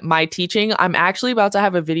influencing my teaching, I'm actually about to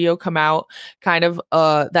have a video come out kind of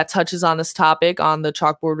that touches on this topic on the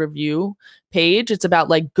Chalkboard Review page. It's about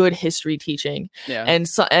like good history teaching. And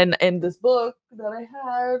so and this book that I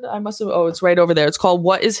had, I must have, it's right over there. It's called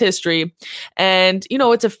What is History? And you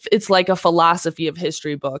know, it's like a philosophy of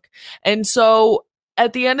history book. And so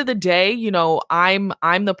at the end of the day, you know, I'm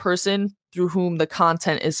the person through whom the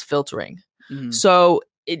content is filtering. So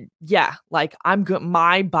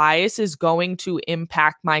my bias is going to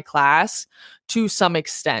impact my class to some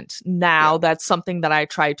extent. Now, that's something that I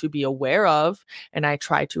try to be aware of and I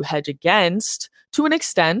try to hedge against to an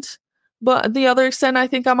extent. But the other extent, I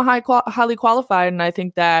think I'm highly qualified, and I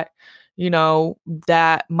think that, you know,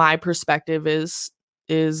 that my perspective is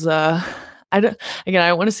I don't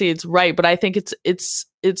want to say it's right, but I think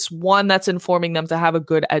it's one that's informing them to have a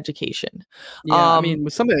good education. Yeah, I mean,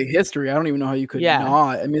 with something like history, I don't even know how you could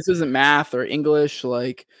not. I mean, this isn't math or English.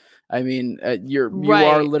 Like, I mean, you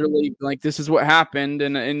are literally like, this is what happened,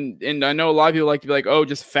 and I know a lot of people like to be like, oh,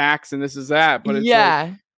 just facts and this is that, but it's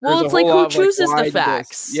like, well, it's like who chooses the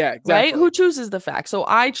facts? Yeah, exactly. Right? Who chooses the facts? So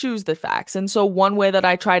I choose the facts, and so one way that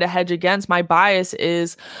I try to hedge against my bias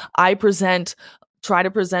is I try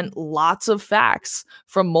to present lots of facts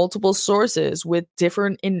from multiple sources with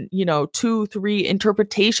different 2-3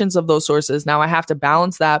 interpretations of those sources. Now I have to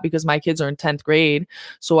balance that because my kids are in 10th grade.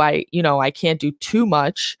 So I can't do too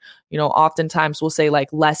much. You know, oftentimes we'll say like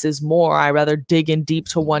less is more. I rather dig in deep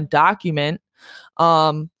to one document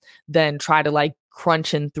than try to like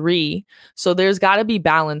crunch in 3. So there's got to be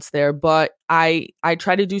balance there. But I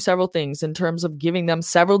try to do several things in terms of giving them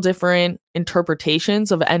several different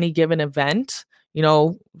interpretations of any given event. You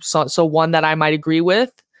know, so one that I might agree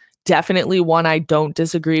with, definitely one I don't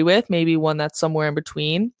disagree with, maybe one that's somewhere in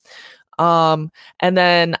between. And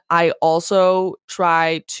then I also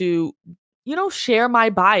try to, you know, share my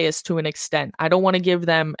bias to an extent. I don't want to give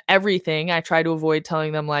them everything. I try to avoid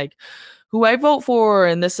telling them like who I vote for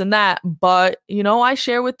and this and that. But, you know, I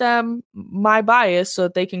share with them my bias so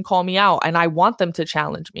that they can call me out. And I want them to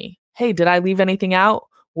challenge me. Hey, did I leave anything out?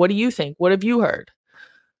 What do you think? What have you heard?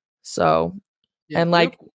 So... Yeah, and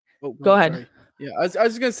like, go ahead. Sorry. Yeah, I was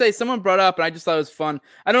just gonna say, someone brought up, and I just thought it was fun.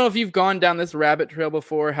 I don't know if you've gone down this rabbit trail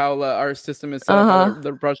before, how our system is set up.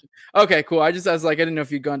 The brush. Okay, cool. I was like, I didn't know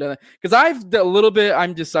if you'd gone down that because I've a little bit.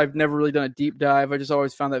 I've never really done a deep dive. I just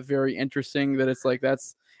always found that very interesting. That it's like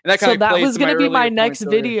that's. And that kind so that was going to be my next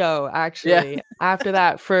video, actually. Yeah. After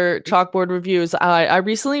that, for Chalkboard Reviews, I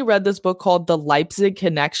recently read this book called The Leipzig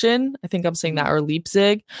Connection. I think I'm saying that, or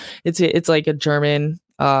Leipzig. It's like a German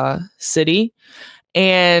city,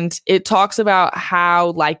 and it talks about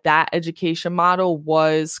how like that education model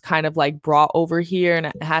was kind of like brought over here, and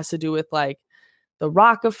it has to do with like the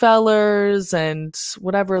Rockefellers and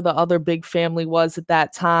whatever the other big family was at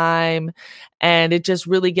that time, and it just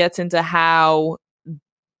really gets into how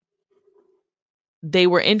they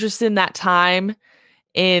were interested in that time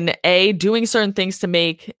in doing certain things to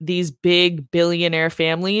make these big billionaire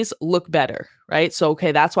families look better, right? So,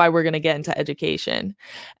 okay, that's why we're going to get into education.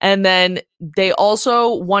 And then they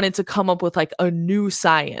also wanted to come up with like a new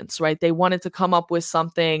science, right? They wanted to come up with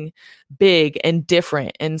something big and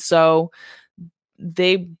different. And so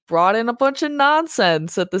they brought in a bunch of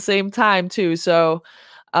nonsense at the same time too. So,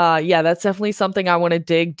 that's definitely something I want to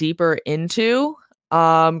dig deeper into.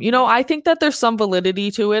 I think that there's some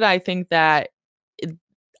validity to it. I think that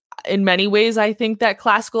in many ways, I think that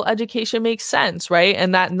classical education makes sense, right?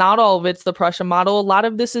 And that not all of it's the Prussian model. A lot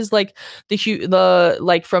of this is like the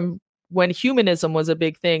like from when humanism was a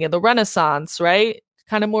big thing and the Renaissance, right?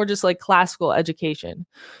 Kind of more just like classical education.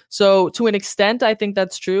 So to an extent, I think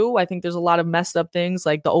that's true. I think there's a lot of messed up things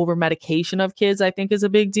like the over medication of kids, I think is a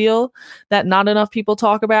big deal that not enough people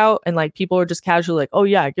talk about. And like people are just casually like, oh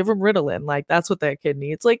yeah, give them Ritalin. Like that's what that kid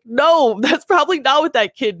needs. Like, no, that's probably not what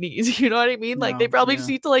that kid needs. You know what I mean? Like they probably just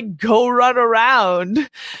need to like go run around.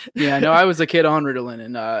 Yeah, no, I was a kid on Ritalin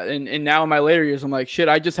and now in my later years, I'm like, shit,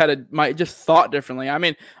 I just just thought differently. I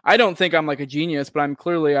mean, I don't think I'm like a genius, but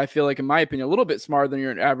I feel like in my opinion, a little bit smarter than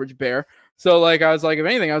your average bear. So like I was like, if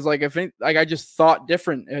anything, I just thought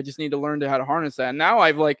different. I just need to learn how to harness that. And now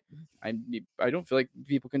I don't feel like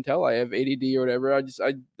people can tell I have ADD or whatever.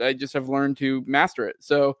 I just have learned to master it.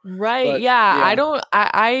 So right, yeah.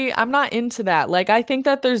 I'm not into that. Like I think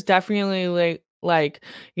that there's definitely like Like,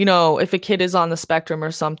 you know, if a kid is on the spectrum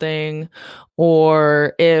or something,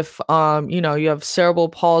 or if, you know, you have cerebral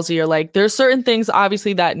palsy, or like, there's certain things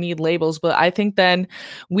obviously that need labels. But I think then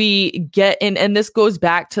we get in, and this goes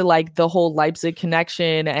back to like the whole Leipzig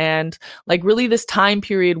connection and like really this time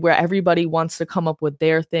period where everybody wants to come up with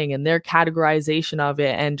their thing and their categorization of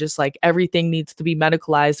it. And just like everything needs to be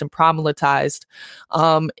medicalized and problematized,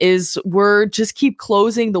 is we're just keep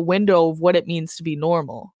closing the window of what it means to be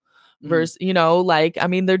normal. Versus, you know, like, I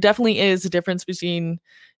mean, there definitely is a difference between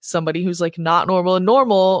somebody who's like not normal and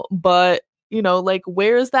normal, but you know, like,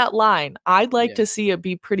 where is that line? I'd like to see it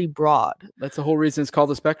be pretty broad. That's the whole reason it's called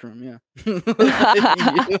the spectrum. Yeah.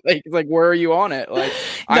 like, where are you on it? Like,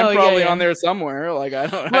 I'm probably on there somewhere. Like, I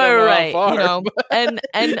don't know how far. You know, and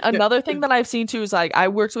another thing that I've seen too is like, I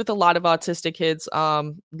worked with a lot of autistic kids.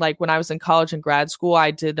 Like when I was in college and grad school,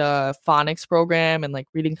 I did a phonics program and like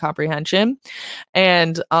reading comprehension.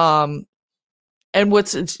 And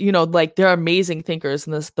what's, you know, like they're amazing thinkers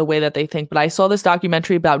in the way that they think. But I saw this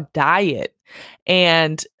documentary about diet,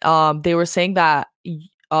 and they were saying that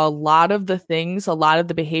a lot of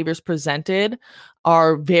the behaviors presented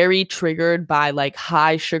are very triggered by like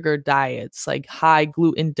high sugar diets, like high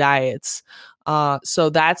gluten diets. So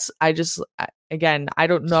that's, again, I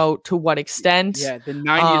don't know to what extent. Yeah, the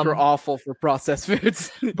 90s were awful for processed foods.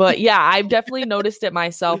 But yeah, I've definitely noticed it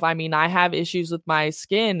myself. I mean, I have issues with my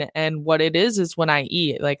skin, and what it is when I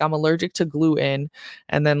eat, like I'm allergic to gluten,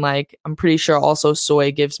 and then like I'm pretty sure also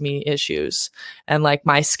soy gives me issues, and like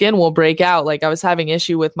my skin will break out. Like I was having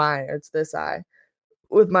issue with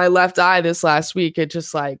with my left eye this last week. It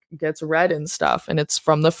just like gets red and stuff, and it's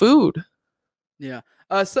from the food. Yeah.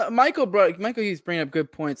 So Michael, he's bringing up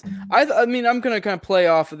good points. I mean, I'm gonna kind of play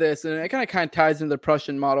off of this, and it kind of ties into the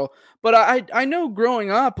Prussian model. But I know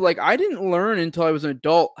growing up, like I didn't learn until I was an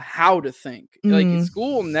adult how to think. Like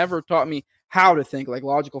school never taught me how to think, like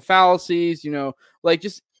logical fallacies, you know, like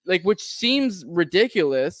just like, which seems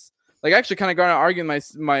ridiculous. Like I actually kind of got an argument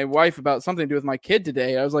with my wife about something to do with my kid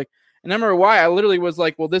today. I was like, and I remember why. I literally was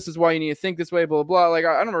like, well, this is why you need to think this way, blah, blah, blah. Like I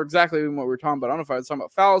don't remember exactly what we were talking about. I don't know if I was talking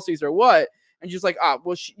about fallacies or what. And she's like,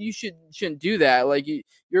 well, you shouldn't do that. Like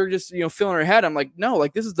you're just, you know, filling her head. I'm like, no,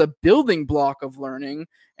 like this is the building block of learning.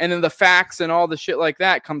 And then the facts and all the shit like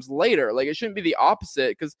that comes later. Like it shouldn't be the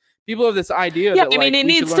opposite, because people have this idea. Yeah, that, I mean, it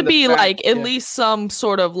needs to be like at least some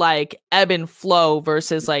sort of like ebb and flow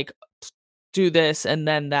versus like do this and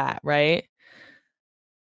then that, right?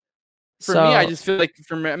 For me, I just feel like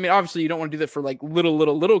I mean, obviously you don't want to do that for like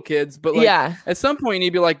little kids, but like at some point you need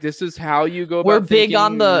to be like, this is how you go about We're big thinking,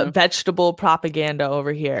 on the vegetable propaganda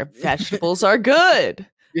over here. Vegetables are good.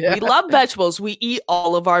 Yeah. We love vegetables. We eat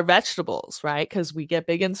all of our vegetables, right? Because we get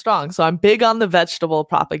big and strong. So I'm big on the vegetable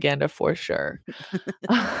propaganda for sure.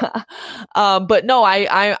 But no,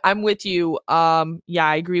 I'm with you. Yeah,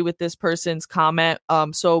 I agree with this person's comment.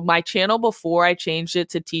 So my channel before I changed it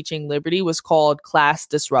to Teaching Liberty was called Class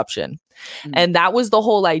Disruption. And that was the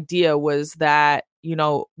whole idea, was that, you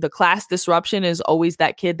know, the class disruption is always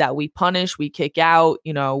that kid that we punish, we kick out,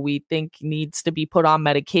 you know, we think needs to be put on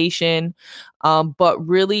medication. But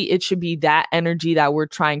really it should be that energy that we're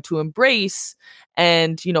trying to embrace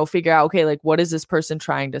and, you know, figure out, okay, like, what is this person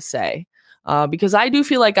trying to say? Because I do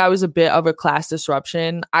feel like I was a bit of a class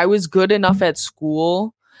disruption. I was good enough at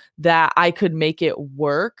school that I could make it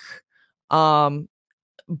work.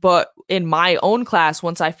 But in my own class,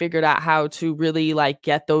 once I figured out how to really like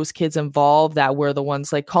get those kids involved that were the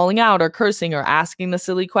ones like calling out or cursing or asking the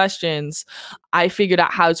silly questions, I figured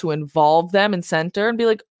out how to involve them and center and be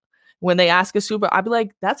like, when they ask a super, I'd be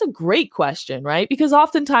like, that's a great question, right? Because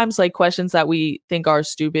oftentimes like questions that we think are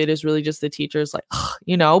stupid is really just the teacher's like,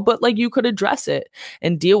 you know, but like you could address it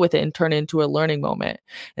and deal with it and turn it into a learning moment.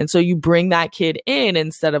 And so you bring that kid in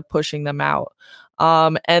instead of pushing them out.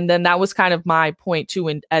 And then that was kind of my point too.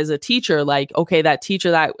 And as a teacher, like, okay, that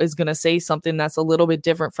teacher that is going to say something that's a little bit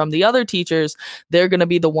different from the other teachers, they're going to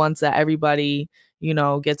be the ones that everybody, you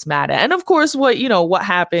know, gets mad at. And of course, what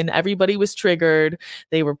happened, everybody was triggered.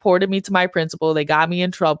 They reported me to my principal. They got me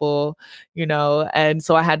in trouble, you know, and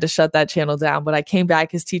so I had to shut that channel down. But I came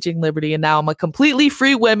back as Teaching Liberty, and now I'm a completely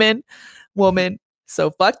free woman.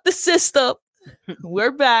 So fuck the system.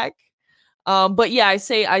 We're back. But yeah, I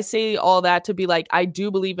say all that to be like, I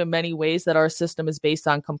do believe in many ways that our system is based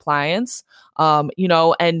on compliance, you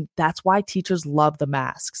know, and that's why teachers love the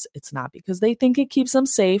masks. It's not because they think it keeps them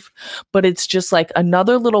safe, but it's just like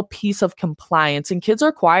another little piece of compliance, and kids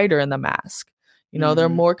are quieter in the mask. You know, they're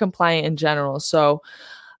more compliant in general. So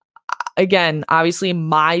again, obviously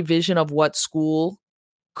my vision of what school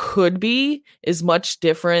could be is much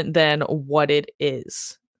different than what it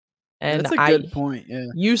is. And That's a I good point. Yeah.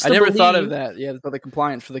 used I to never thought of believe, that. Yeah, about the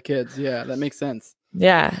compliance for the kids. Yeah, that makes sense.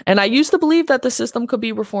 yeah, and I used to believe that the system could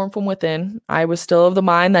be reformed from within. I was still of the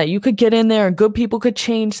mind that you could get in there and good people could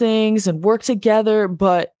change things and work together.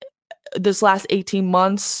 But this last 18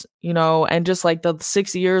 months, and just like the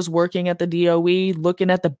 6 years working at the DOE, looking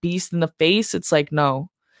at the beast in the face, it's like, no,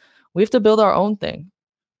 we have to build our own thing.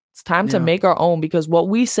 It's time to Yeah. make our own, because what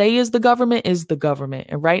we say is the government is the government.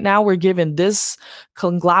 And right now we're giving this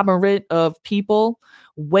conglomerate of people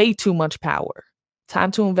way too much power.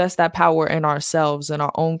 Time to invest that power in ourselves, in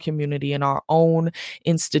our own community, in our own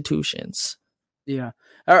institutions. Yeah.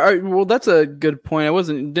 Well, that's a good point.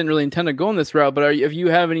 Didn't really intend to go on this route, but if you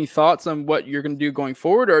have any thoughts on what you're going to do going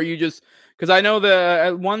forward, or are you just, because I know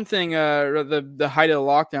the one thing, the height of the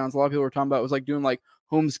lockdowns, a lot of people were talking about was like doing like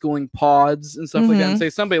homeschooling pods and stuff like that. And say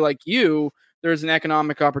somebody like you, there's an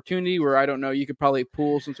economic opportunity where, I don't know, you could probably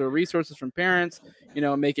pool some sort of resources from parents,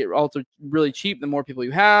 make it also really cheap the more people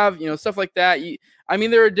you have, stuff like that. I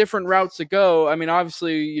mean, there are different routes to go. I mean,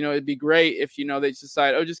 obviously, it'd be great if, they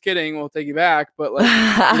decide, oh, just kidding, we'll take you back. But like,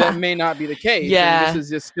 that may not be the case. Yeah. And this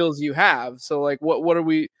is just skills you have. So like, what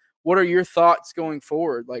are your thoughts going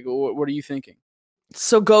forward? Like, what are you thinking?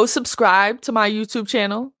 So go subscribe to my YouTube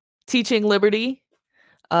channel, Teaching Liberty.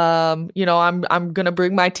 I'm gonna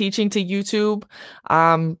bring my teaching to YouTube.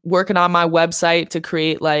 I'm working on my website to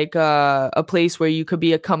create like a place where you could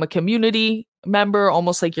become a community member,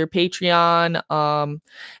 almost like your Patreon,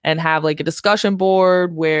 and have like a discussion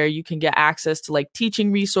board where you can get access to like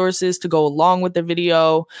teaching resources to go along with the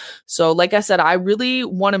video. So like I said, I really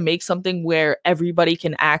want to make something where everybody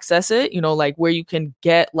can access it, like where you can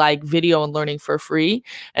get like video and learning for free,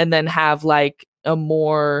 and then have like a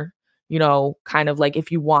more, kind of like,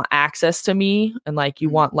 if you want access to me and like you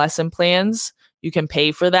want lesson plans, you can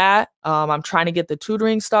pay for that. I'm trying to get the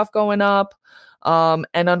tutoring stuff going up. And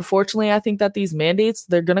unfortunately, I think that these mandates,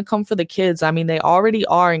 they're going to come for the kids. I mean, they already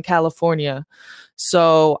are in California.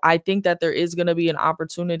 So I think that there is going to be an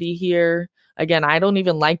opportunity here. Again, I don't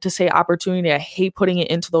even like to say opportunity. I hate putting it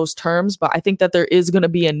into those terms, but I think that there is going to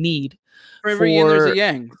be a need for every yin, there's a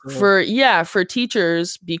yang. For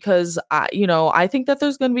teachers, because I think that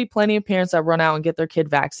there's going to be plenty of parents that run out and get their kid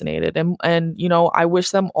vaccinated, and I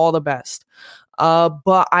wish them all the best.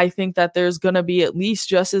 But I think that there's going to be at least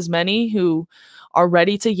just as many who are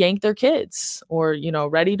ready to yank their kids, or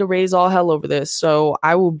ready to raise all hell over this. So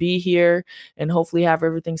I will be here and hopefully have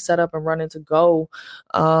everything set up and running to go.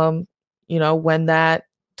 When that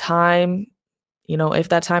time, if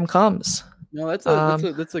that time comes. No, that's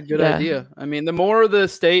a good idea. I mean, the more the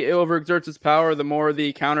state overexerts its power, the more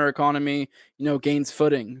the counter economy, gains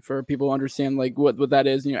footing for people to understand like what that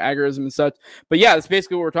is, agorism and such. But yeah, that's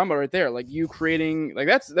basically what we're talking about right there. Like you creating, like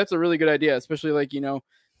that's a really good idea, especially like the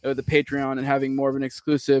Patreon and having more of an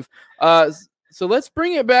exclusive. So let's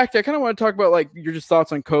bring it back to, I kind of want to talk about like your just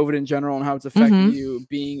thoughts on COVID in general and how it's affecting you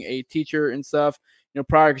being a teacher and stuff.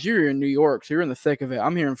 Prior, because you're in New York, so you're in the thick of it.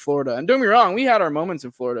 I'm here in Florida, and don't get me wrong, we had our moments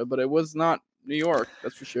in Florida, but it was not New York,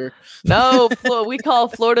 that's for sure. No, we call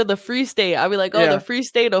Florida the free state. I'd be like, the free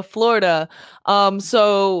state of Florida.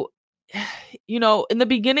 So, in the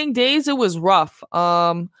beginning days, it was rough.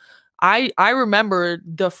 I remember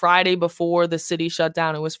the Friday before the city shut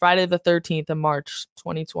down. It was Friday the 13th of March,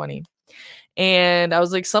 2020. And I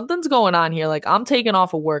was like, something's going on here. Like, I'm taking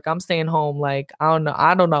off of work. I'm staying home. Like, I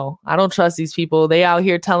don't know. I don't trust these people. They out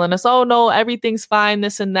here telling us, oh no, everything's fine,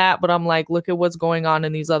 this and that. But I'm like, look at what's going on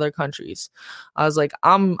in these other countries. I was like,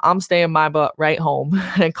 I'm staying my butt right home,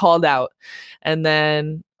 and called out. And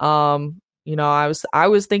then, I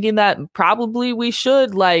was thinking that probably we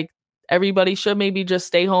should, like, everybody should maybe just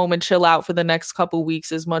stay home and chill out for the next couple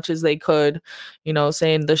weeks as much as they could,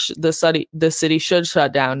 saying the city should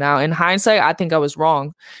shut down. Now, in hindsight, I think I was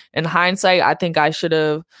wrong. In hindsight, I think I should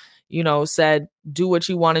have, said, do what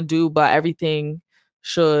you want to do, but everything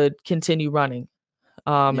should continue running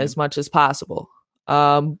as much as possible.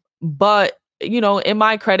 But, in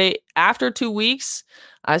my credit, after 2 weeks,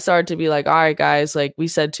 I started to be like, all right, guys, like we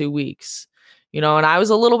said 2 weeks. And I was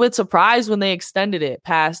a little bit surprised when they extended it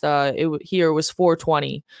past, here was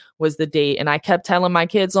 4/20 was the date. And I kept telling my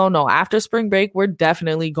kids, oh no, after spring break, we're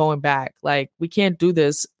definitely going back. Like, we can't do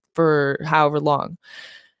this for however long.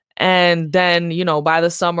 And then, by the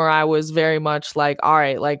summer, I was very much like, all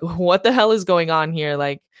right, like, what the hell is going on here?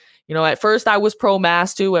 Like, at first I was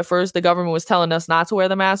pro-mask too. At first the government was telling us not to wear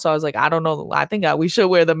the mask. So I was like, I don't know. I think we should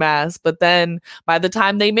wear the mask. But then by the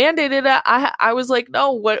time they mandated it, I was like,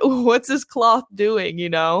 no, what's this cloth doing,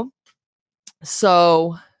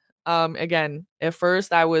 So, again, at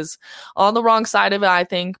first I was on the wrong side of it, I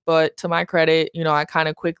think. But to my credit, I kind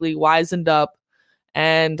of quickly wisened up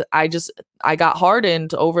And I got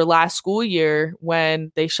hardened over last school year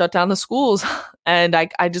when they shut down the schools. And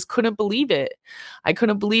I just couldn't believe it. I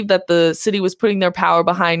couldn't believe that the city was putting their power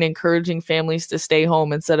behind encouraging families to stay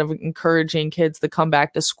home instead of encouraging kids to come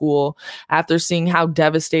back to school after seeing how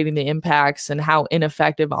devastating the impacts and how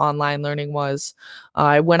ineffective online learning was.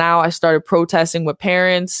 I went out, I started protesting with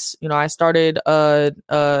parents. I started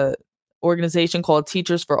a organization called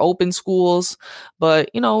Teachers for Open Schools,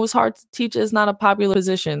 but it was hard to teach. It's not a popular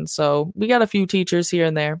position, so we got a few teachers here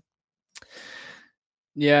and there.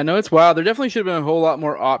 Yeah, no, it's wild. There definitely should have been a whole lot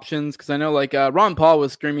more options, because I know Ron Paul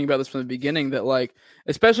was screaming about this from the beginning, that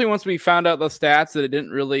especially once we found out the stats, that it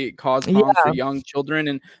didn't really cause harm for young children,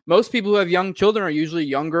 and most people who have young children are usually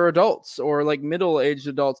younger adults or middle-aged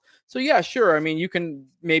adults. So yeah, sure. I mean, you can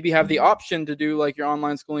maybe have the option to do your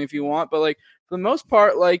online schooling if you want, but for the most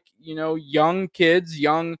part, young kids,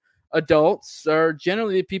 young adults are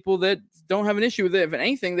generally the people that don't have an issue with it. If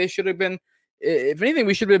anything, they should have been. If anything,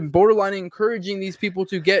 we should have been borderline encouraging these people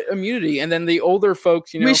to get immunity, and then the older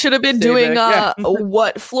folks, we should have been doing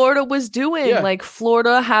what Florida was doing. Yeah.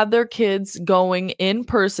 Florida had their kids going in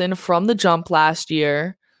person from the jump last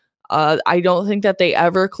year. I don't think that they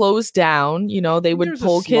ever closed down. They would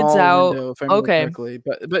pull kids out. Window, if I remember correctly,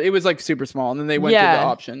 but it was super small, and then they went to the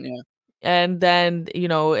option. Yeah, and then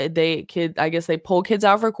I guess they pull kids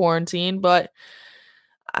out for quarantine, but.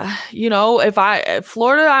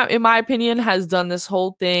 Florida, in my opinion, has done this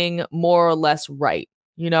whole thing more or less right,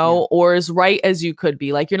 or as right as you could be.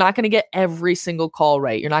 You're not going to get every single call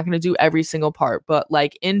right. You're not going to do every single part. But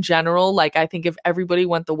in general, I think if everybody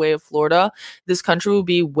went the way of Florida, this country would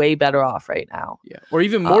be way better off right now. Yeah. Or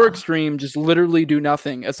even more extreme, just literally do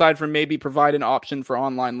nothing aside from maybe provide an option for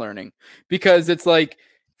online learning, because it's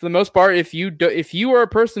for the most part, if you are a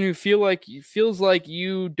person who feels like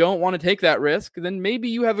you don't want to take that risk, then maybe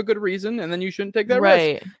you have a good reason, and then you shouldn't take that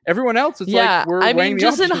risk. Everyone else, it's we're weighing the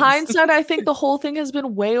options. In hindsight, I think the whole thing has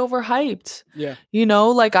been way overhyped. Yeah,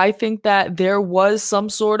 I think that there was some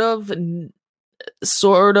sort of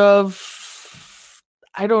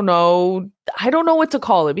I don't know what to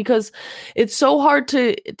call it, because it's so hard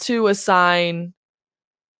to assign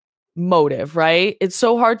motive, right? It's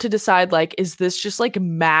so hard to decide, is this just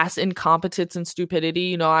mass incompetence and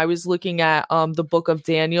stupidity? I was looking at the book of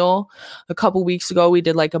Daniel a couple weeks ago. We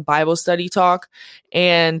did a Bible study talk,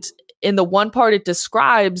 and in the one part it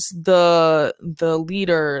describes the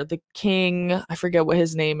leader, the king. I forget what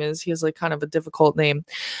his name is. He has kind of a difficult name,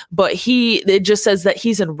 but it just says that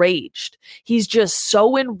he's enraged. He's just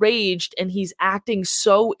so enraged, and he's acting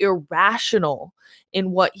so irrational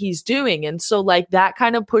in what he's doing. And so that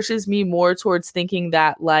kind of pushes me more towards thinking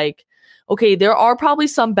that okay, there are probably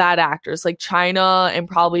some bad actors, China and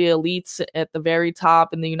probably elites at the very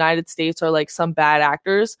top in the United States are some bad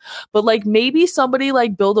actors, but maybe somebody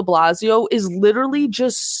like Bill de Blasio is literally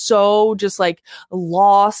just so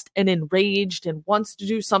lost and enraged and wants to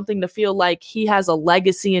do something to feel like he has a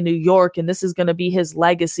legacy in New York, and this is going to be his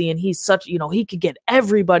legacy, and he's such, he could get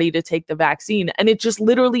everybody to take the vaccine, and it just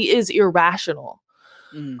literally is irrational.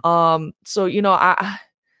 So,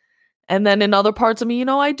 and then in other parts of me,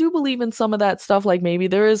 I do believe in some of that stuff. Maybe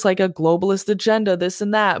there is a globalist agenda, this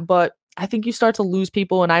and that, but I think you start to lose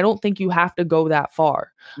people, and I don't think you have to go that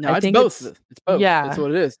far. No, it's both. It's both. Yeah, that's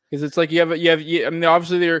what it is. Because it's you have. I mean,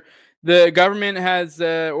 obviously, the government has,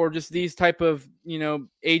 or just these type of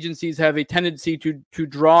agencies have a tendency to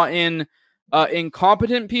draw in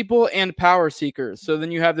incompetent people and power seekers. So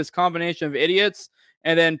then you have this combination of idiots,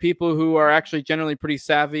 and then people who are actually generally pretty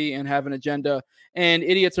savvy and have an agenda. And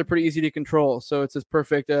idiots are pretty easy to control. So it's this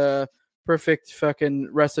perfect fucking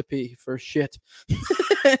recipe for shit.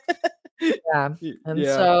 Yeah. And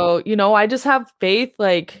so, I just have faith,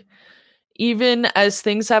 even as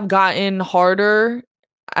things have gotten harder,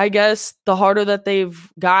 I guess the harder that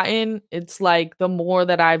they've gotten, it's the more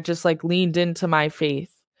that I've just leaned into my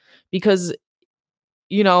faith, because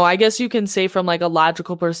I guess you can say from a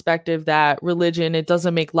logical perspective that religion, it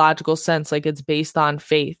doesn't make logical sense. It's based on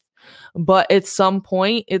faith. But at some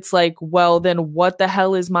point it's well, then what the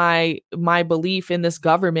hell is my belief in this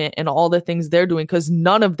government and all the things they're doing? Because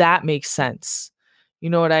none of that makes sense.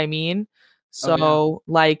 You know what I mean? So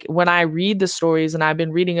when I read the stories, and I've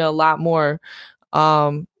been reading a lot more,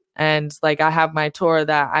 and I have my Torah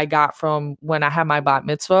that I got from when I had my bat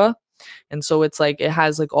mitzvah. And so it's it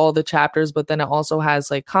has all the chapters, but then it also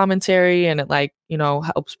has commentary, and it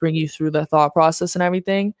helps bring you through the thought process and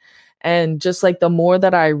everything. And just the more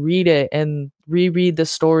that I read it and reread the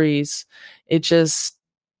stories, it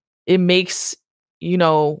makes,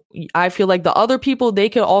 I feel the other people, they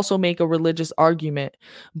could also make a religious argument,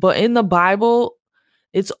 but in the Bible,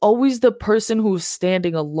 it's always the person who's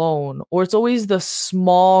standing alone, or it's always the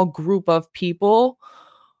small group of people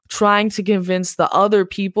trying to convince the other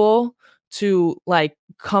people to like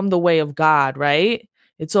come the way of God, right?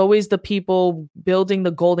 It's always the people building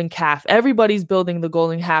the golden calf. Everybody's building the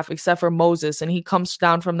golden calf except for Moses, and he comes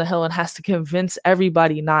down from the hill and has to convince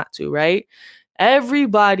everybody not to, right?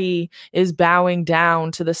 Everybody is bowing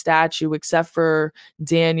down to the statue except for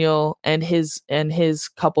Daniel and his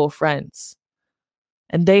couple friends.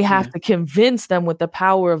 And they have to convince them with the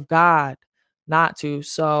power of God not to.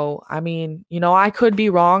 So, I mean, you know, I could be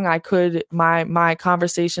wrong. I could, my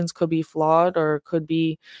conversations could be flawed or could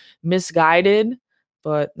be misguided,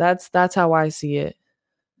 but that's how I see it.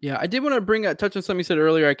 Yeah, I did want to touch on something you said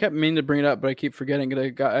earlier. I kept meaning to bring it up, but I keep forgetting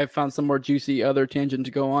it. I found some more juicy other tangent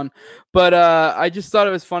to go on. But I just thought it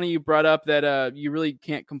was funny you brought up that you really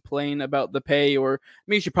can't complain about the pay, or I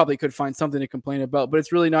mean, you probably could find something to complain about, but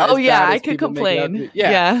it's really not. Oh yeah, I could complain.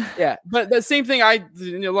 Yeah. But the same thing. A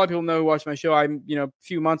lot of people know who watch my show. A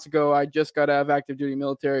few months ago, I just got out of active duty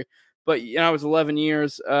military. But I was 11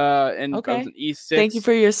 years, and okay. I was an E6. Thank you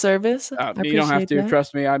for your service. You don't have to. That.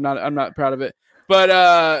 Trust me, I'm not proud of it. But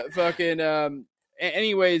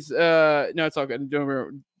anyways, no, it's all good. Don't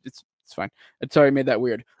worry, it's fine. I'm sorry I made that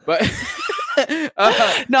weird, but no,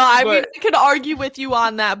 I mean I could argue with you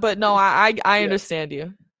on that, but no, I understand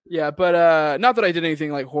you. Yeah, but not that I did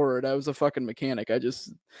anything like horrid. I was a fucking mechanic. I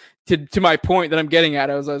just to my point that I'm getting at,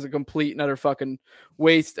 I was a complete and utter fucking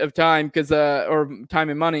waste of time or time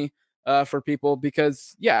and money for people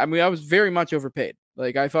because I mean I was very much overpaid.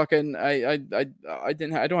 Like I don't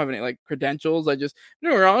have any like credentials. I just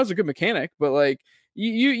I was a good mechanic, but like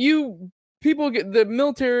you people get the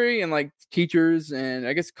military and like teachers and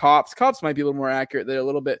I guess cops might be a little more accurate. They're a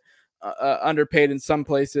little bit underpaid in some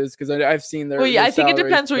places because I've seen their. Well, yeah, I think salaries, it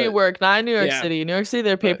depends where you work. Not in New York City. In New York City,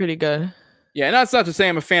 they're paid pretty good. Yeah, and that's not to say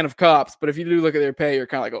I'm a fan of cops, but if you do look at their pay, you're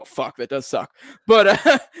kind of like, oh fuck, that does suck. But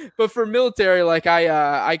for military, like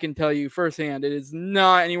I can tell you firsthand, it is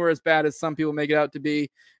not anywhere as bad as some people make it out to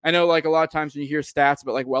be. I know, like a lot of times when you hear stats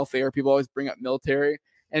about like welfare, people always bring up military,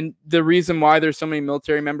 and the reason why there's so many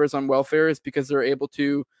military members on welfare is because they're able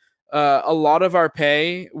to. A lot of our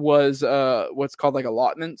pay was what's called like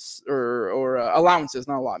allotments or allowances,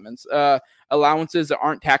 not allotments. Allowances that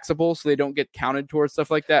aren't taxable, so they don't get counted towards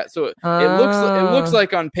stuff like that. So it looks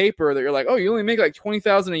like on paper that you're like, oh, you only make like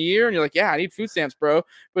 $20,000 a year, and you're like, yeah, I need food stamps, bro.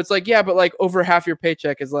 But it's like, yeah, but like over half your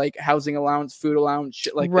paycheck is like housing allowance, food allowance,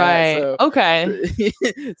 shit like that. So, okay.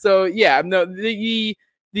 So yeah, no,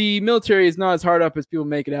 the military is not as hard up as people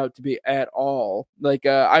make it out to be at all. Like,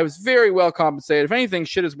 I was very well compensated. If anything,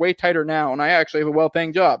 shit is way tighter now, and I actually have a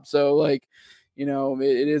well-paying job. So, like, it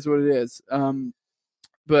is what it is.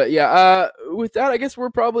 But yeah, with that, I guess we're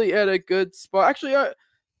probably at a good spot. Actually,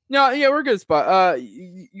 no, yeah, we're a good spot.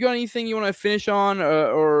 You got anything you want to finish on,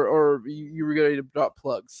 or you were ready to drop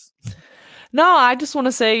plugs? No, I just want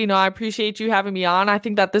to say, I appreciate you having me on. I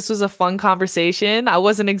think that this was a fun conversation. I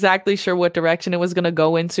wasn't exactly sure what direction it was going to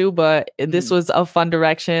go into, but this was a fun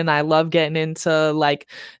direction. I love getting into like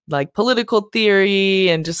political theory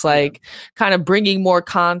and just like kind of bringing more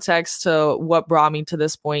context to what brought me to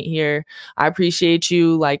this point here. I appreciate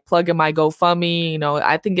you like plugging my GoFundMe.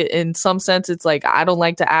 I think in some sense, it's like, I don't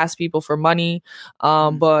like to ask people for money.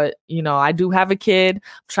 But I do have a kid. I'm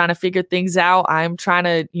trying to figure things out. I'm trying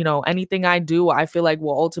to, anything I do, I feel like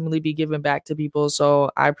will ultimately be given back to people. So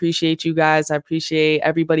I appreciate you guys. I appreciate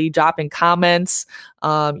everybody dropping comments.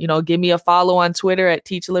 Give me a follow on Twitter at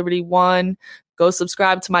Teach Liberty 1. Go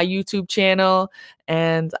subscribe to my YouTube channel,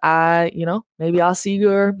 and maybe I'll see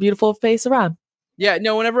your beautiful face around. Yeah,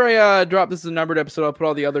 no, whenever I drop this as a numbered episode, I'll put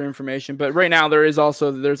all the other information. But right now, there's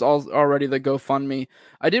already the GoFundMe.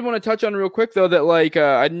 I did want to touch on real quick, though, that like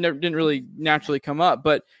didn't really naturally come up.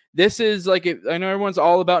 But this is like, I know everyone's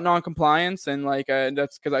all about non-compliance. And like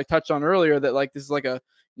that's because I touched on earlier that like this is like a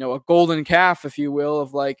golden calf, if you will,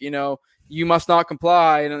 of like, you must not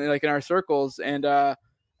comply. And like in our circles. And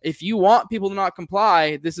if you want people to not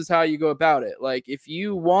comply, this is how you go about it. Like, if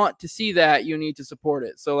you want to see that, you need to support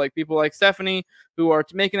it. So, like, people like Stephanie who are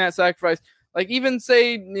making that sacrifice, like, even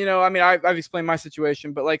say, I mean, I've explained my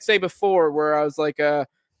situation, but like, say before where I was like, because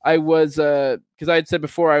I had said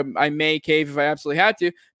before, I may cave if I absolutely had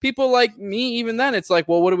to. People like me, even then, it's like,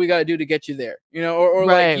 well, what do we got to do to get you there? Or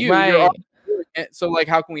right, like you. Right. So, like,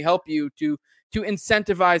 how can we help you to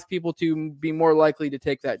incentivize people to be more likely to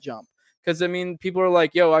take that jump? Because, I mean, people are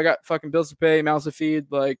like, yo, I got fucking bills to pay, mouths to feed.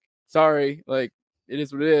 Like, sorry. Like, it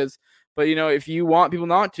is what it is. But, you know, if you want people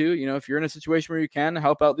not to, you know, if you're in a situation where you can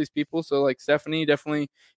help out these people. So like Stephanie, definitely,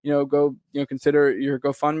 you know, go, you know, consider your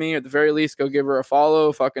GoFundMe. At the very least, go give her a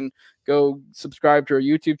follow, fucking go subscribe to her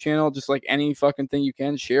YouTube channel, just like any fucking thing you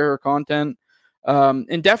can, share her content.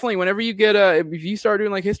 And definitely whenever you get if you start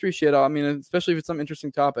doing like history shit, I mean, especially if it's some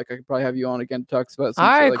interesting topic, I could probably have you on again to talk about some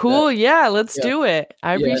All shit right, like cool. that. Yeah, let's Yeah. do it.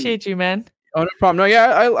 I Yeah. appreciate you, man. Oh, no problem. No, yeah,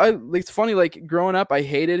 I it's funny, like growing up, I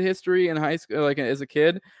hated history in high school, like as a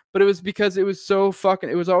kid, but it was because it was so fucking,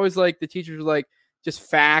 it was always like the teachers were like just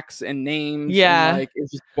facts and names, and Yeah. like it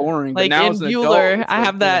was just boring. But Like now in as an adult, Bueller, it's I like,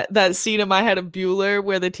 have that scene in my head of Bueller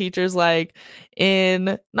where the teacher's like,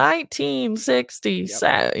 in 1960.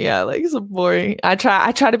 Yeah, like it's boring. I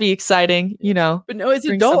try to be exciting, you know. But no, as an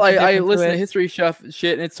bring adult, something I different to listen to it. history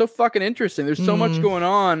shit, and it's so fucking interesting. There's so much going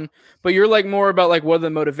on, but you're like more about like what are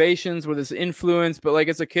the motivations, what is influence. But like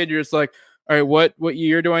as a kid, you're just like, all right, what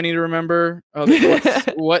year do I need to remember?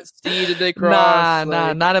 What sea did they cross?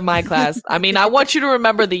 Nah, not in my class. I mean, I want you to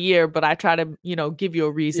remember the year, but I try to, you know, give you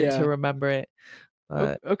a reason to remember it.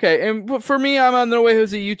 Okay, and for me, I'm on the No Way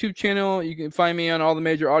Jose YouTube channel. You can find me on all the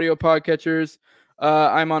major audio podcatchers.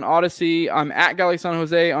 I'm on Odyssey. I'm at Galaxy San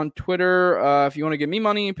Jose on Twitter. If you want to give me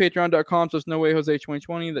money, patreon.com. So it's No Way Jose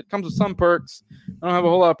 2020. That comes with some perks. I don't have a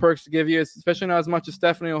whole lot of perks to give you, especially not as much as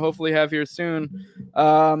Stephanie will hopefully have here soon.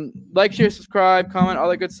 Like, share, subscribe, comment, all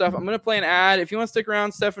that good stuff. I'm going to play an ad. If you want to stick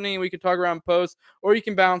around, Stephanie, we can talk around post, or you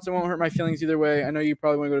can bounce. It won't hurt my feelings either way. I know you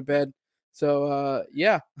probably want to go to bed. So,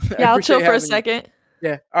 yeah. Yeah, I'll chill for a second.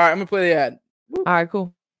 Yeah. All right, I'm going to play the ad. All right,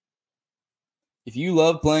 cool. If you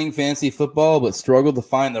love playing fantasy football but struggle to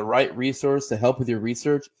find the right resource to help with your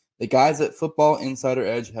research, the guys at Football Insider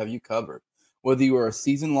Edge have you covered. Whether you are a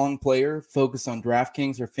season-long player, focused on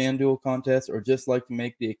DraftKings or FanDuel contests, or just like to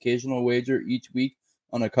make the occasional wager each week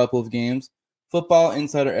on a couple of games, Football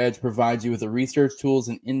Insider Edge provides you with the research tools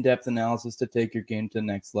and in-depth analysis to take your game to the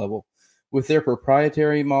next level. With their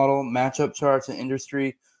proprietary model, matchup charts, and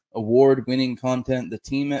industry award-winning content, the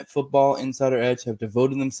team at Football Insider Edge have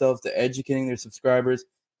devoted themselves to educating their subscribers,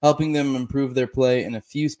 helping them improve their play, and a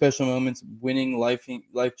few special moments winning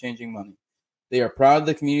life-changing money. They are proud of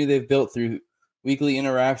the community they've built through weekly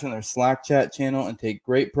interaction on their Slack chat channel and take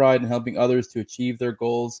great pride in helping others to achieve their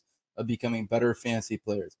goals of becoming better fantasy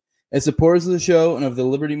players. As supporters of the show and of the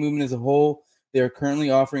Liberty Movement as a whole, they are currently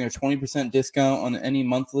offering a 20% discount on any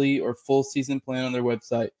monthly or full season plan on their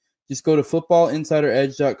website. Just go to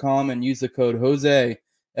footballinsideredge.com and use the code Jose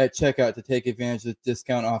at checkout to take advantage of the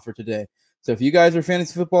discount offer today. So if you guys are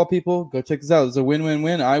fantasy football people, go check this out. It's a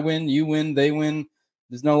win-win-win. I win, you win, they win.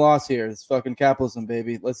 There's no loss here. It's fucking capitalism,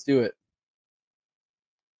 baby. Let's do it.